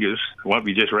broken fingers. It won't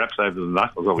be just wraps over the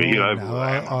knuckles. I'll be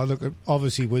over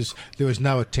obviously there was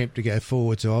no attempt to go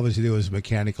forward, so obviously there was a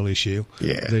mechanical issue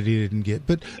that he didn't get.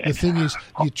 But the thing is,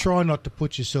 you try not to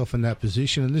put yourself in that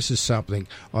position, and this is something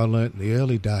I learnt in the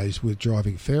early days with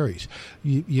driving ferries.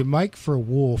 You make for a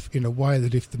wharf in a way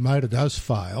that if the motor does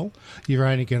fail, you're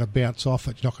only going to bounce off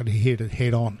it, you're not going to hit it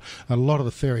head on. And a lot of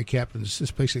the ferry captains,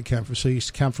 especially used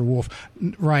to come for a wharf,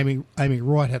 aiming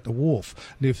right at the wharf.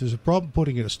 And if there's a problem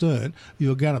putting it astern,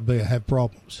 you're going to have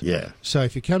problems. Yeah. So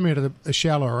if you come in at a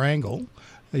shallower angle,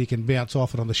 you can bounce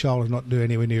off it on the shoulder and not do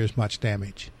anywhere near as much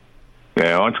damage.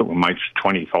 Yeah, I took my mate's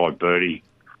 25 birdie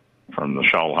from the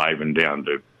Shoalhaven down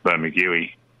to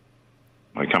Bermuguey.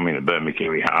 I come into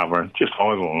Bermuguey Harbour and just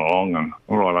idling along, and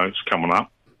all right, it's coming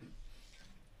up.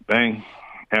 Bang,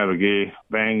 out of gear,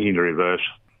 bang, into reverse,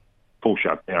 full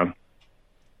shutdown.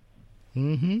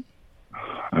 Mm-hmm.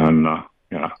 And,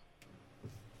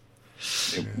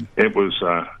 it was,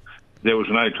 there was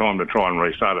no time to try and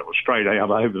restart. It was straight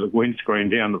out over the windscreen,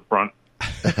 down the front,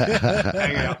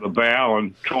 hang out the bow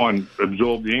and try and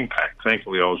absorb the impact.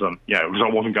 Thankfully, I was because I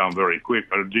wasn't going very quick,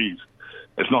 but geez,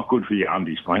 it's not good for your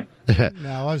undies, mate.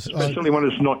 No, especially when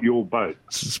it's not your boat.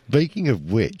 Speaking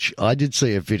of which, I did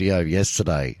see a video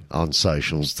yesterday on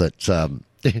socials that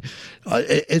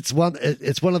it's one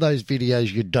of those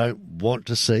videos you don't want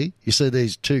to see. You see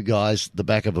these two guys at the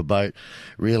back of a boat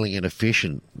reeling in a fish,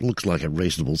 and it looks like a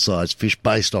reasonable sized fish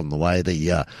based on the way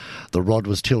the rod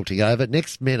was tilting over.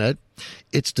 Next minute,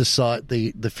 it's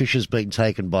the fish has been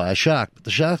taken by a shark, but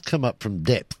the shark's come up from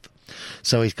depth,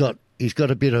 so he's got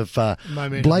a bit of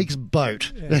Blake's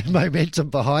boat momentum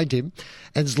behind him,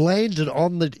 and has landed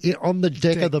on the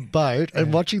deck of the boat.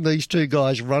 And watching these two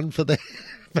guys run for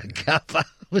cover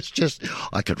was just,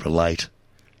 I could relate.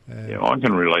 I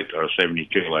can relate to a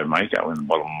 70-kilo mako in the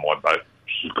bottom of my boat.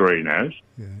 It's green as.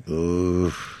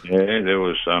 Yeah, there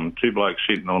was two blokes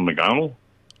sitting on the gunnel.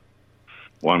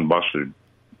 One busted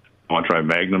nitro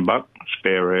magnum butt,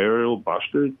 spare aerial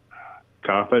busted,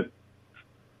 carpet.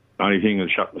 Only thing that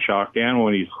shut the shark down,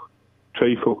 when his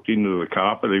teeth hooked into the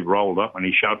carpet, he rolled up and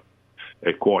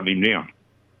it quieted him down.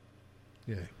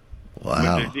 Yeah.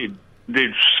 Wow. They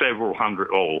did several hundred,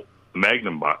 all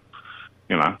Magnum, but,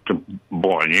 to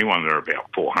buy a new one, they're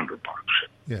about $400.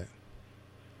 Yeah.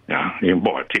 Yeah, you can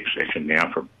buy a tip section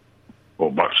now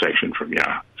or butt section from,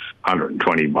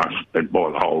 $120. They'd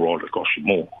buy the whole rod, it costs you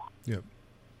more. Yep.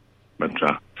 But,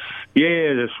 that's,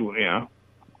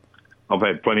 I've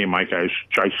had plenty of makos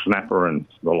chase snapper and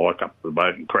the like up the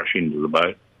boat and crash into the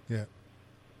boat. Yeah.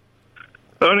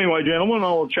 So anyway, gentlemen,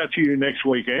 I'll chat to you next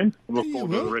weekend. I look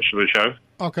forward to the rest of the show.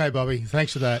 Okay, Bobby.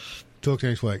 Thanks for that. Talk to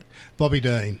you next week. Bobby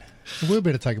Dean. We'll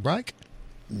better take a break.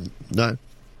 No.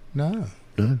 No.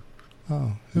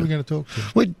 Oh, who are we going to talk to?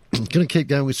 We're going to keep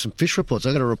going with some fish reports.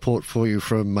 I've got a report for you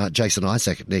from Jason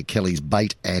Isaac at Ned Kelly's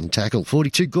Bait and Tackle,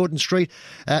 42 Gordon Street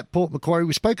at Port Macquarie.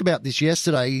 We spoke about this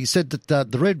yesterday. He said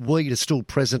that the red weed is still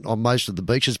present on most of the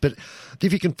beaches, but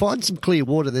if you can find some clear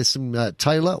water, there's some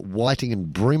tailor, whiting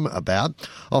and bream about.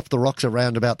 Off the rocks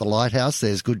around about the lighthouse,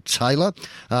 there's good tailor.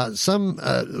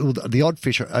 The odd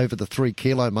fish are over the 3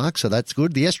 kilo mark, so that's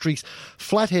good. The estuaries,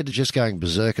 flathead are just going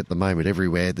berserk at the moment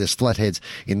everywhere. There's flatheads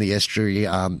in the estuary,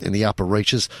 in the upper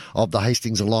reaches of the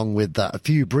Hastings, along with a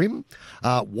few bream.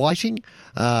 Whiting,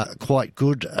 quite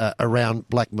good around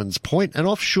Blackman's Point. And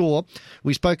offshore,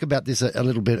 we spoke about this a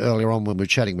little bit earlier on when we were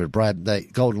chatting with Brad. The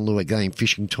Golden Lure Game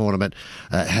Fishing Tournament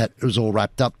was all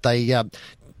wrapped up. The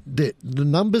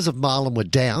numbers of marlin were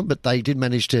down, but they did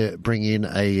manage to bring in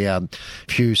a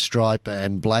few stripe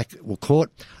and black were caught,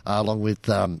 along with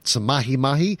some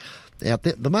mahi-mahi out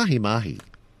there. The mahi-mahi.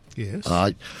 Yes.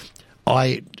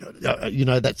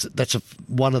 That's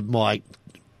one of my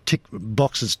tick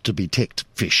boxes to be ticked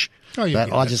fish. Oh,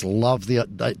 I just love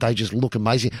they just look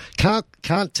amazing.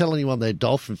 Can't tell anyone they're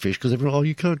dolphin fish because everyone,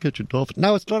 you can't catch a dolphin.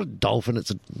 No, it's not a dolphin, it's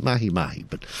a mahi-mahi.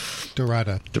 But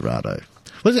Dorado.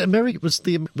 Was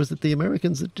it the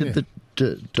Americans that did the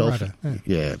dolphin? Dorado,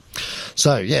 yeah.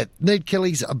 So Ned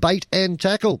Kelly's Bait and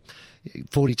Tackle,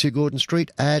 42 Gordon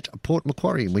Street at Port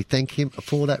Macquarie, and we thank him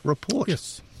for that report.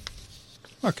 Yes.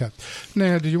 Okay.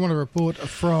 Now, did you want to report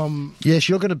from... Yes,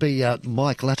 you're going to be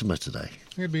Mike Latimer today.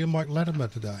 You're going to be Mike Latimer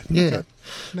today. Yeah. Okay.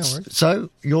 No worries.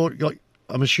 So,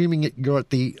 I'm assuming you're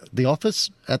at the office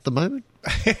at the moment?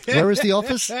 Where is the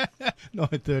office?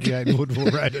 938 Woodville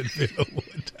Road at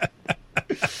Fiddlewood.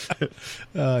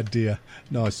 Oh, dear.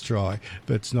 Nice try,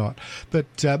 but it's not. But,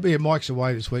 Mike's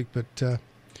away this week, but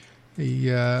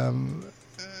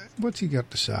what's he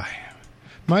got to say?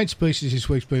 Main species this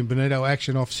week's been bonito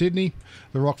action off Sydney.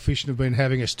 The rock fishing have been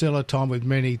having a stellar time with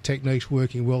many techniques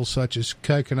working well, such as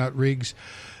coconut rigs,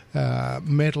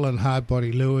 metal and hard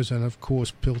body lures, and of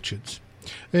course pilchards.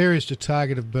 Areas to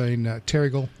target have been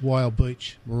Terrigal, Whale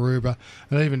Beach, Maroubra,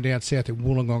 and even down south at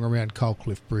Wollongong around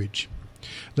Coalcliff Bridge.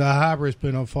 The harbour has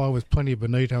been on fire with plenty of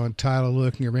bonito and tailor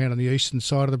lurking around on the eastern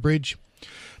side of the bridge.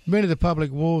 Many of the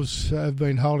public wharves have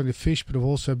been holding the fish, but have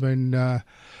also been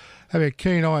having a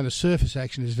keen eye on the surface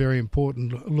action is very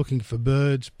important, looking for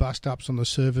birds, bust-ups on the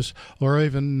surface, or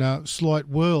even slight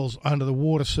whirls under the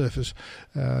water surface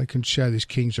can show there's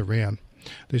kings around.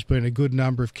 There's been a good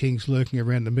number of kings lurking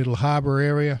around the Middle Harbour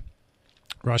area,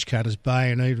 Rushcutters Bay,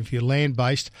 and even if you're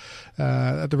land-based,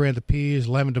 around the piers,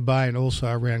 Lavender Bay, and also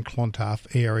around Clontarf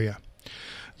area.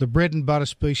 The bread and butter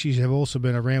species have also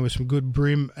been around with some good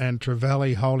bream and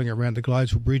trevally holding around the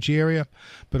Gladesville Bridge area,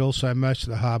 but also most of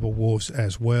the harbour wharves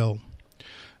as well.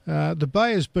 The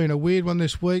bay has been a weird one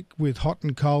this week with hot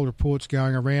and cold reports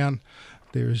going around.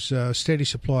 There's a steady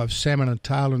supply of salmon and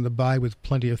tailor in the bay with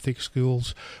plenty of thick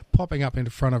schools popping up in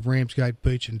front of Ramsgate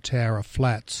Beach and Tower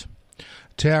Flats.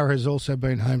 Tower has also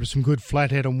been home to some good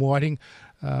flathead and whiting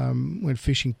when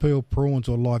fishing peel, prawns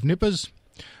or live nippers.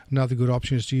 Another good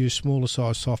option is to use smaller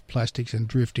size soft plastics and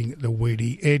drifting the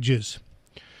weedy edges.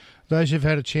 Those who've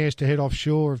had a chance to head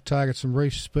offshore have targeted some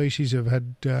reef species they've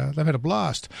had a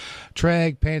blast.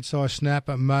 Trag, pant-sized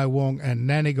snapper, mowong and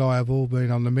nannygai have all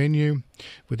been on the menu,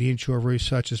 with the inshore reefs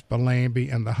such as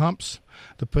Bellambi and the Humps.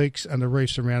 The peaks and the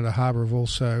reefs around the harbour have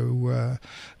also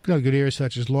good areas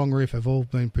such as Long Reef have all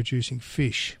been producing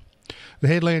fish. The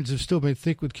headlands have still been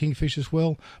thick with kingfish as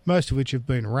well, most of which have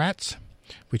been rats,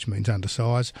 which means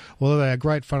undersized, although they are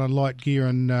great fun and light gear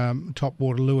and top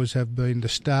water lures have been the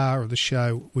star of the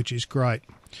show, which is great.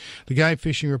 The game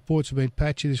fishing reports have been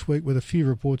patchy this week with a few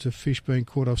reports of fish being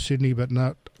caught off Sydney but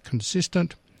not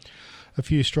consistent. A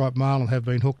few striped marlin have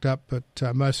been hooked up, but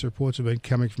most of the reports have been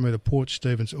coming from either Port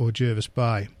Stephens or Jervis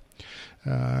Bay.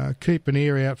 Keep an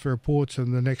ear out for reports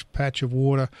on the next patch of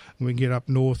water and we can get up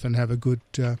north and have a good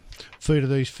feed of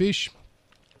these fish.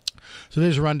 So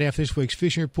there's a rundown for this week's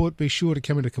fishing report. Be sure to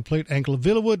come into Complete Angler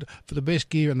Villawood for the best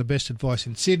gear and the best advice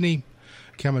in Sydney.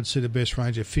 Come and see the best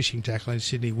range of fishing tackle in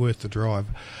Sydney, worth the drive.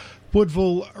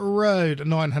 Woodville Road,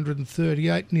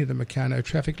 938, near the Meccano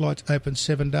traffic lights, open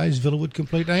 7 days. Villawood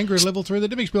Complete Angler, level 3 of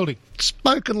the Dimmicks building.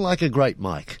 Spoken like a great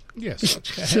Mike. Yes.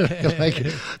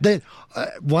 Then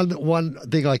one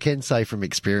thing I can say from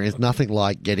experience, nothing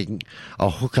like getting a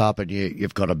hook up and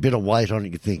you've got a bit of weight on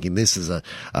it. You're thinking this is a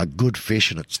good fish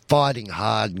and it's fighting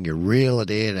hard, and you reel it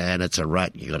in and it's a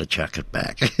rat and you got to chuck it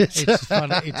back. It's the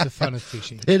fun of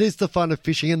fishing. It is the fun of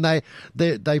fishing, and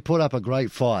they put up a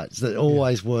great fight. It's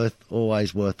always worth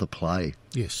the play.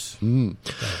 Yes.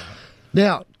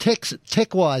 Now,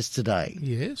 tech-wise today.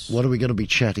 Yes. What are we going to be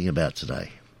chatting about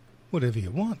today? Whatever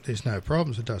you want. There's no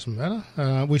problems. It doesn't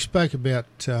matter. We spoke about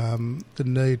the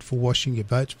need for washing your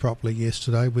boats properly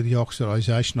yesterday with the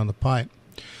oxidisation on the paint,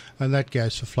 and that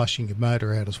goes for flushing your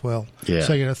motor out as well. Yeah.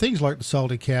 So, things like the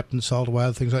salty cap and salt away,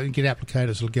 other things like you get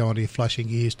applicators that'll go onto your flushing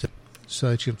gears so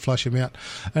that you can flush them out.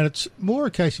 And it's more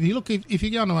a case, if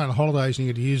you're going on holidays and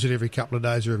you're going to use it every couple of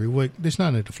days or every week, there's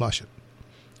no need to flush it.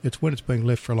 It's when it's being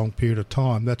left for a long period of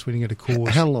time, that's when you're going to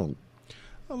cause... How long?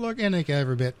 Like anything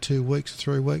over about 2 weeks,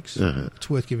 3 weeks, it's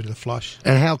worth giving it a flush.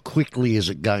 And how quickly is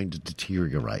it going to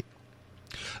deteriorate?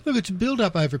 Look, it's built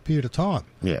up over a period of time.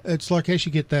 Yeah. It's like as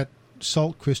you get that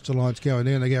salt crystallines going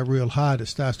down, they go real hard, it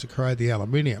starts to corrode the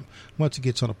aluminium. Once it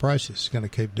gets on a process, it's going to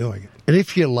keep doing it. And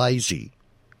if you're lazy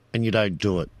and you don't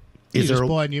do it, you just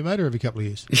buy a new motor every couple of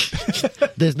years.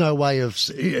 There's no way of...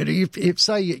 If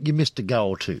say you missed a go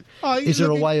or two, is there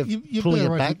a way of pulling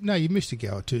it back? No, you missed a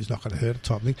go or two. It's not going to hurt, a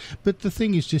type of thing. But the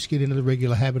thing is just get into the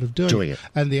regular habit of doing it.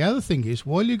 And the other thing is,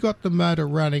 while you've got the motor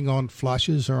running on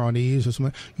flushes or on ears or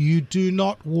something, you do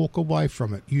not walk away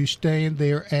from it. You stand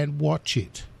there and watch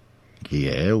it.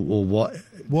 Yeah, well, what?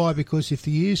 Why? Because if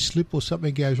the ears slip or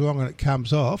something goes wrong and it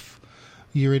comes off,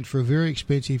 you're in for a very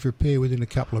expensive repair within a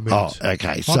couple of minutes. Oh,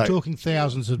 okay. I'm talking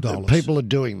thousands of dollars. People are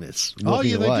doing this. Oh,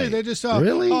 yeah, away. They do. They're just,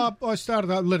 really? I started,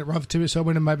 let it run for 2 minutes, so I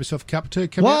went and made myself a cup of tea.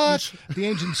 What? The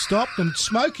engine stopped and it's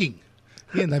smoking.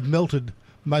 Yeah, and they've melted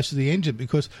most of the engine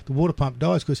because the water pump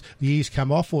dies because the ears come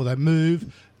off or they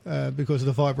move because of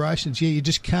the vibrations. Yeah, you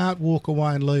just can't walk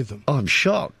away and leave them. I'm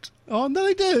shocked. Oh, no,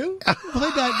 they do. Well,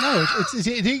 they don't know. It's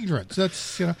ignorance.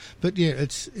 That's, but yeah,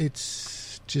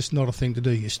 it's just not a thing to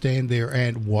do. You stand there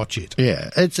and watch it. Yeah,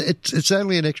 it's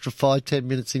only an extra 5-10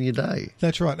 minutes in your day.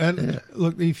 That's right. And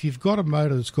look, if you've got a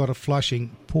motor that's got a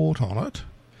flushing port on it,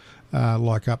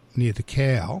 like up near the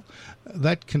cowl,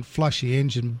 that can flush the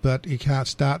engine, but you can't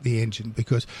start the engine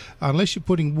because unless you're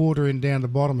putting water in down the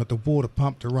bottom at the water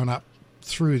pump to run up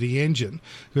through the engine,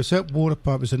 because that water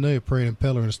pump is a neoprene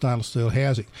impeller in a stainless steel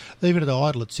housing. Even at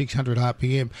idle at 600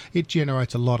 RPM, it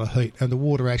generates a lot of heat, and the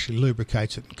water actually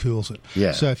lubricates it and cools it.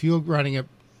 Yeah. So if you're running it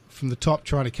from the top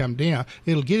trying to come down,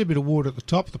 it'll get a bit of water at the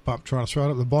top of the pump trying to throw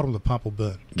it up, the bottom of the pump will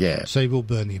burn. Yeah. So you will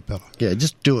burn the impeller. Yeah,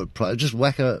 just do it. Just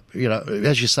whack as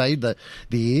you say, the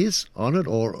ears on it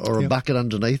or a bucket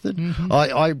underneath it.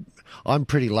 Mm-hmm. I'm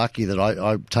pretty lucky that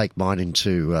I take mine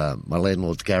into my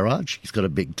landlord's garage. He's got a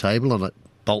big table and it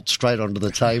bolts straight onto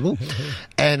the table.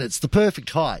 And it's the perfect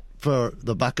height for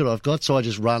the bucket I've got. So I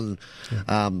just run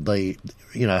the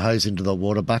hose into the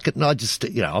water bucket. And I just,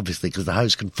 obviously because the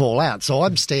hose can fall out. So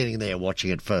I'm standing there watching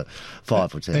it for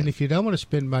 5 or 10. And if you don't want to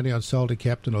spend money on salty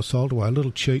captain or salt away, a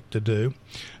little cheat to do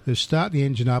is start the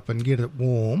engine up and get it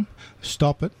warm,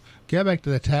 stop it, go back to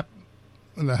the tap,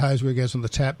 and the hose where it goes on the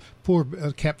tap, pour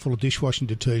a cap full of dishwashing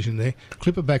detergent there,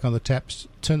 clip it back on the tap,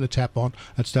 turn the tap on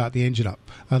and start the engine up.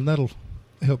 And that'll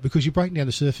help because you're breaking down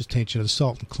the surface tension of the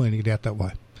salt and cleaning it out that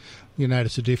way. You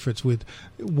notice a difference with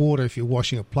water if you're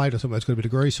washing a plate or something that's got a bit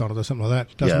of grease on it or something like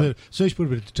that. Doesn't move. As soon as you put a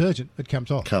bit of detergent, it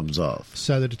comes off.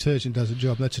 So the detergent does the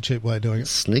job. That's a cheap way of doing it.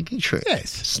 Sneaky trick.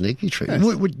 Yes. Sneaky trick.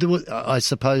 Yes. I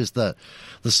suppose that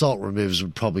the salt removers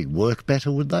would probably work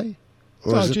better, would they?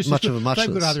 Or is it much of a muchness?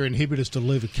 They've got other inhibitors to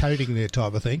leave a coating there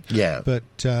type of thing. Yeah. But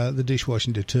the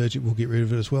dishwashing detergent will get rid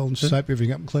of it as well and soap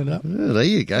everything up and clean it up. Yeah, there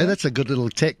you go. Yeah. That's a good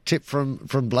little tech tip from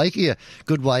Blakey. A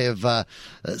good way of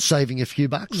saving a few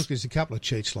bucks. Look, there's a couple of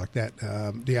cheats like that.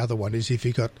 The other one is if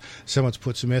someone's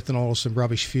put some ethanol or some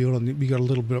rubbish fuel and you've got a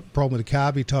little bit of problem with the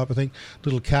carby type of thing,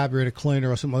 little carburetor cleaner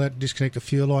or something like that, disconnect the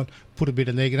fuel line, put a bit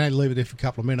in there, you can only leave it there for a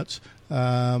couple of minutes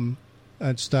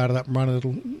and start it up and run it.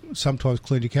 It'll sometimes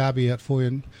clean your carby out for you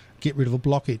and get rid of a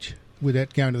blockage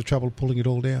without going to the trouble of pulling it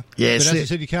all down. Yes. But as I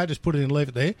said, you can't just put it in and leave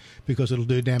it there because it'll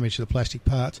do damage to the plastic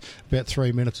parts. About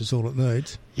 3 minutes is all it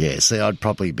needs. Yeah, see, I'd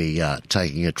probably be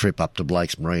taking a trip up to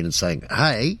Blake's Marine and saying,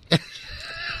 hey...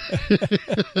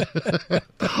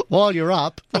 While you're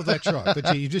up. Well, that's right.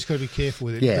 But you just got to be careful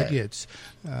with it. Yeah. But it's,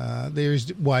 there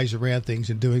is ways around things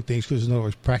and doing things because it's not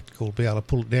always practical to be able to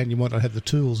pull it down. You might not have the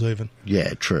tools even.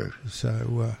 Yeah, true.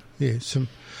 So, there's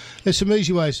some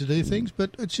easy ways to do things,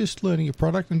 but it's just learning your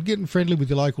product and getting friendly with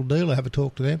your local dealer. Have a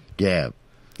talk to them. Yeah.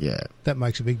 That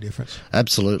makes a big difference.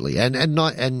 Absolutely. And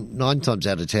 9 times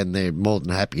out of 10, they're more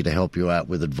than happy to help you out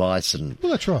with advice and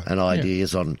that's right. and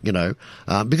ideas on,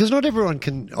 because not everyone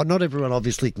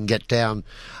obviously can get down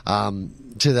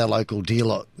to their local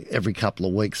dealer every couple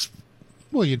of weeks.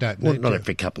 Well, you don't. Well, not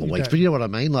every couple of weeks, but you know what I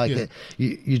mean. Like,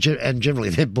 and generally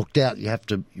they're booked out. You have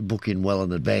to book in well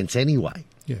in advance anyway.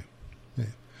 Yeah.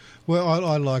 Well,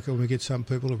 I like it when we get some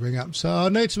people to ring up and say, I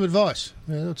need some advice.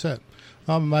 Yeah, what's that?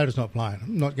 Oh, my motor's not playing.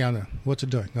 I'm not going there. What's it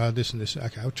doing? Oh, this and this.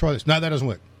 Okay, I'll try this. No, that doesn't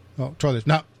work. Oh, try this.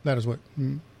 No, that doesn't work.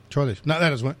 Try this. No,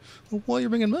 that doesn't work. Well, why are you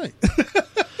ringing me?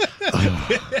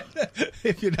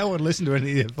 If you don't want to listen to any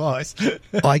of the advice.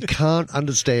 I can't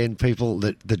understand people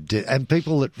that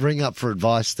people that ring up for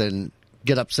advice then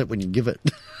get upset when you give it.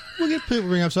 We'll get people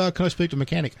ring up and say, can I speak to a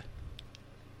mechanic?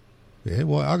 Yeah,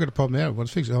 well, I've got a problem now. I want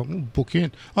to fix it. I'll book you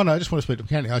in. Oh, no, I just want to speak to a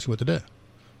mechanic. Ask you what to do.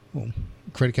 Well,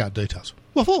 credit card details.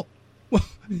 What for? Well,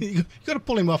 you've got to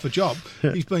pull him off a job.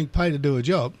 He's being paid to do a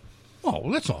job. Oh,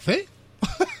 well, that's not fair.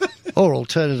 Or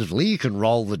alternatively, you can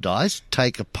roll the dice,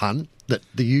 take a punt that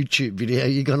the YouTube video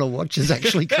you're going to watch is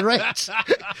actually correct.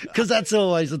 Because that's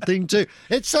always a thing too.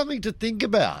 It's something to think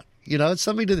about. It's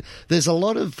something to... There's a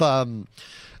lot of...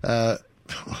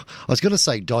 I was going to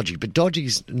say dodgy, but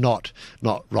dodgy's not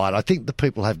right. I think the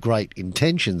people have great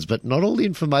intentions, but not all the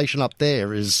information up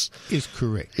there is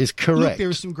correct. Look, there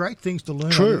are some great things to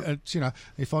learn. True. It's,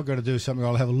 if I've got to do something,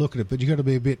 I'll have a look at it, but you've got to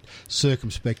be a bit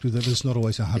circumspect with it. It's not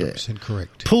always 100%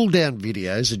 correct. Pull down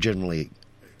videos are generally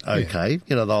okay.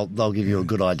 Yeah. They'll give you a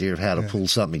good idea of how to pull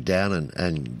something down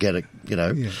and get it,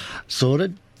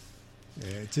 sorted. Yeah,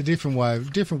 it's a different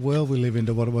world we live in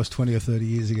to what it was 20 or 30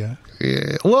 years ago.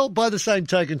 Yeah. Well, by the same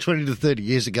token, 20 to 30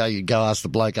 years ago, you'd go ask the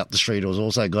bloke up the street who's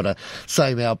also got a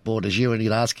same outboard as you, and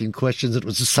you'd ask him questions. It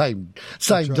was the same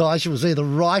dice. It was either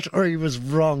right or he was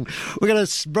wrong. We're going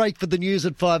to break for the news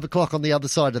at 5 o'clock. On the other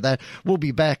side of that, we'll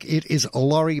be back. It is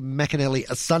Laurie McAnally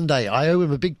a Sunday. I owe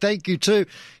him a big thank you too.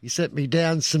 He sent me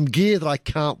down some gear that I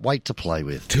can't wait to play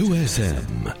with.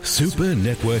 2SM Super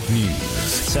Network News.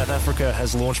 South Africa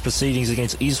has launched proceedings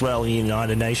against Israel in the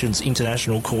United Nations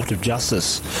International Court of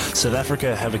Justice. South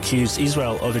Africa have accused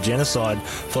Israel of a genocide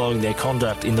following their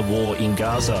conduct in the war in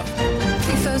Gaza.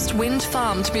 The first wind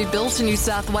farm to be built in New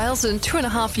South Wales in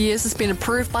 2.5 years has been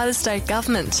approved by the state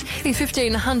government. The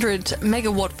 1,500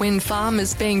 megawatt wind farm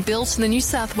is being built in the New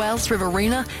South Wales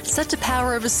Riverina, set to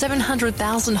power over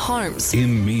 700,000 homes.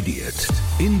 Immediate,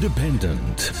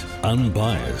 independent,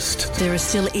 unbiased. There are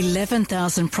still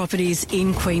 11,000 properties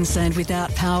in Queensland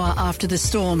without power after the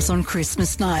storms on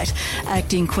Christmas night.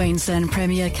 Acting Queensland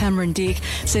Premier Cameron Dick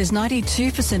says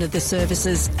 92% of the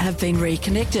services have been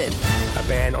reconnected. A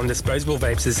ban on disposable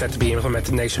vapes is set to be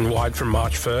implemented nationwide from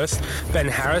March 1st. Ben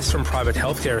Harris from Private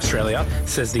Healthcare Australia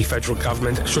says the federal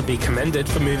government should be commended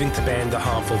for moving to ban the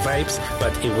harmful vapes,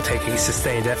 but it will take a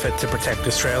sustained effort to protect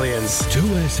Australians.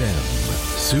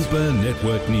 2SM Super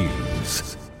Network News.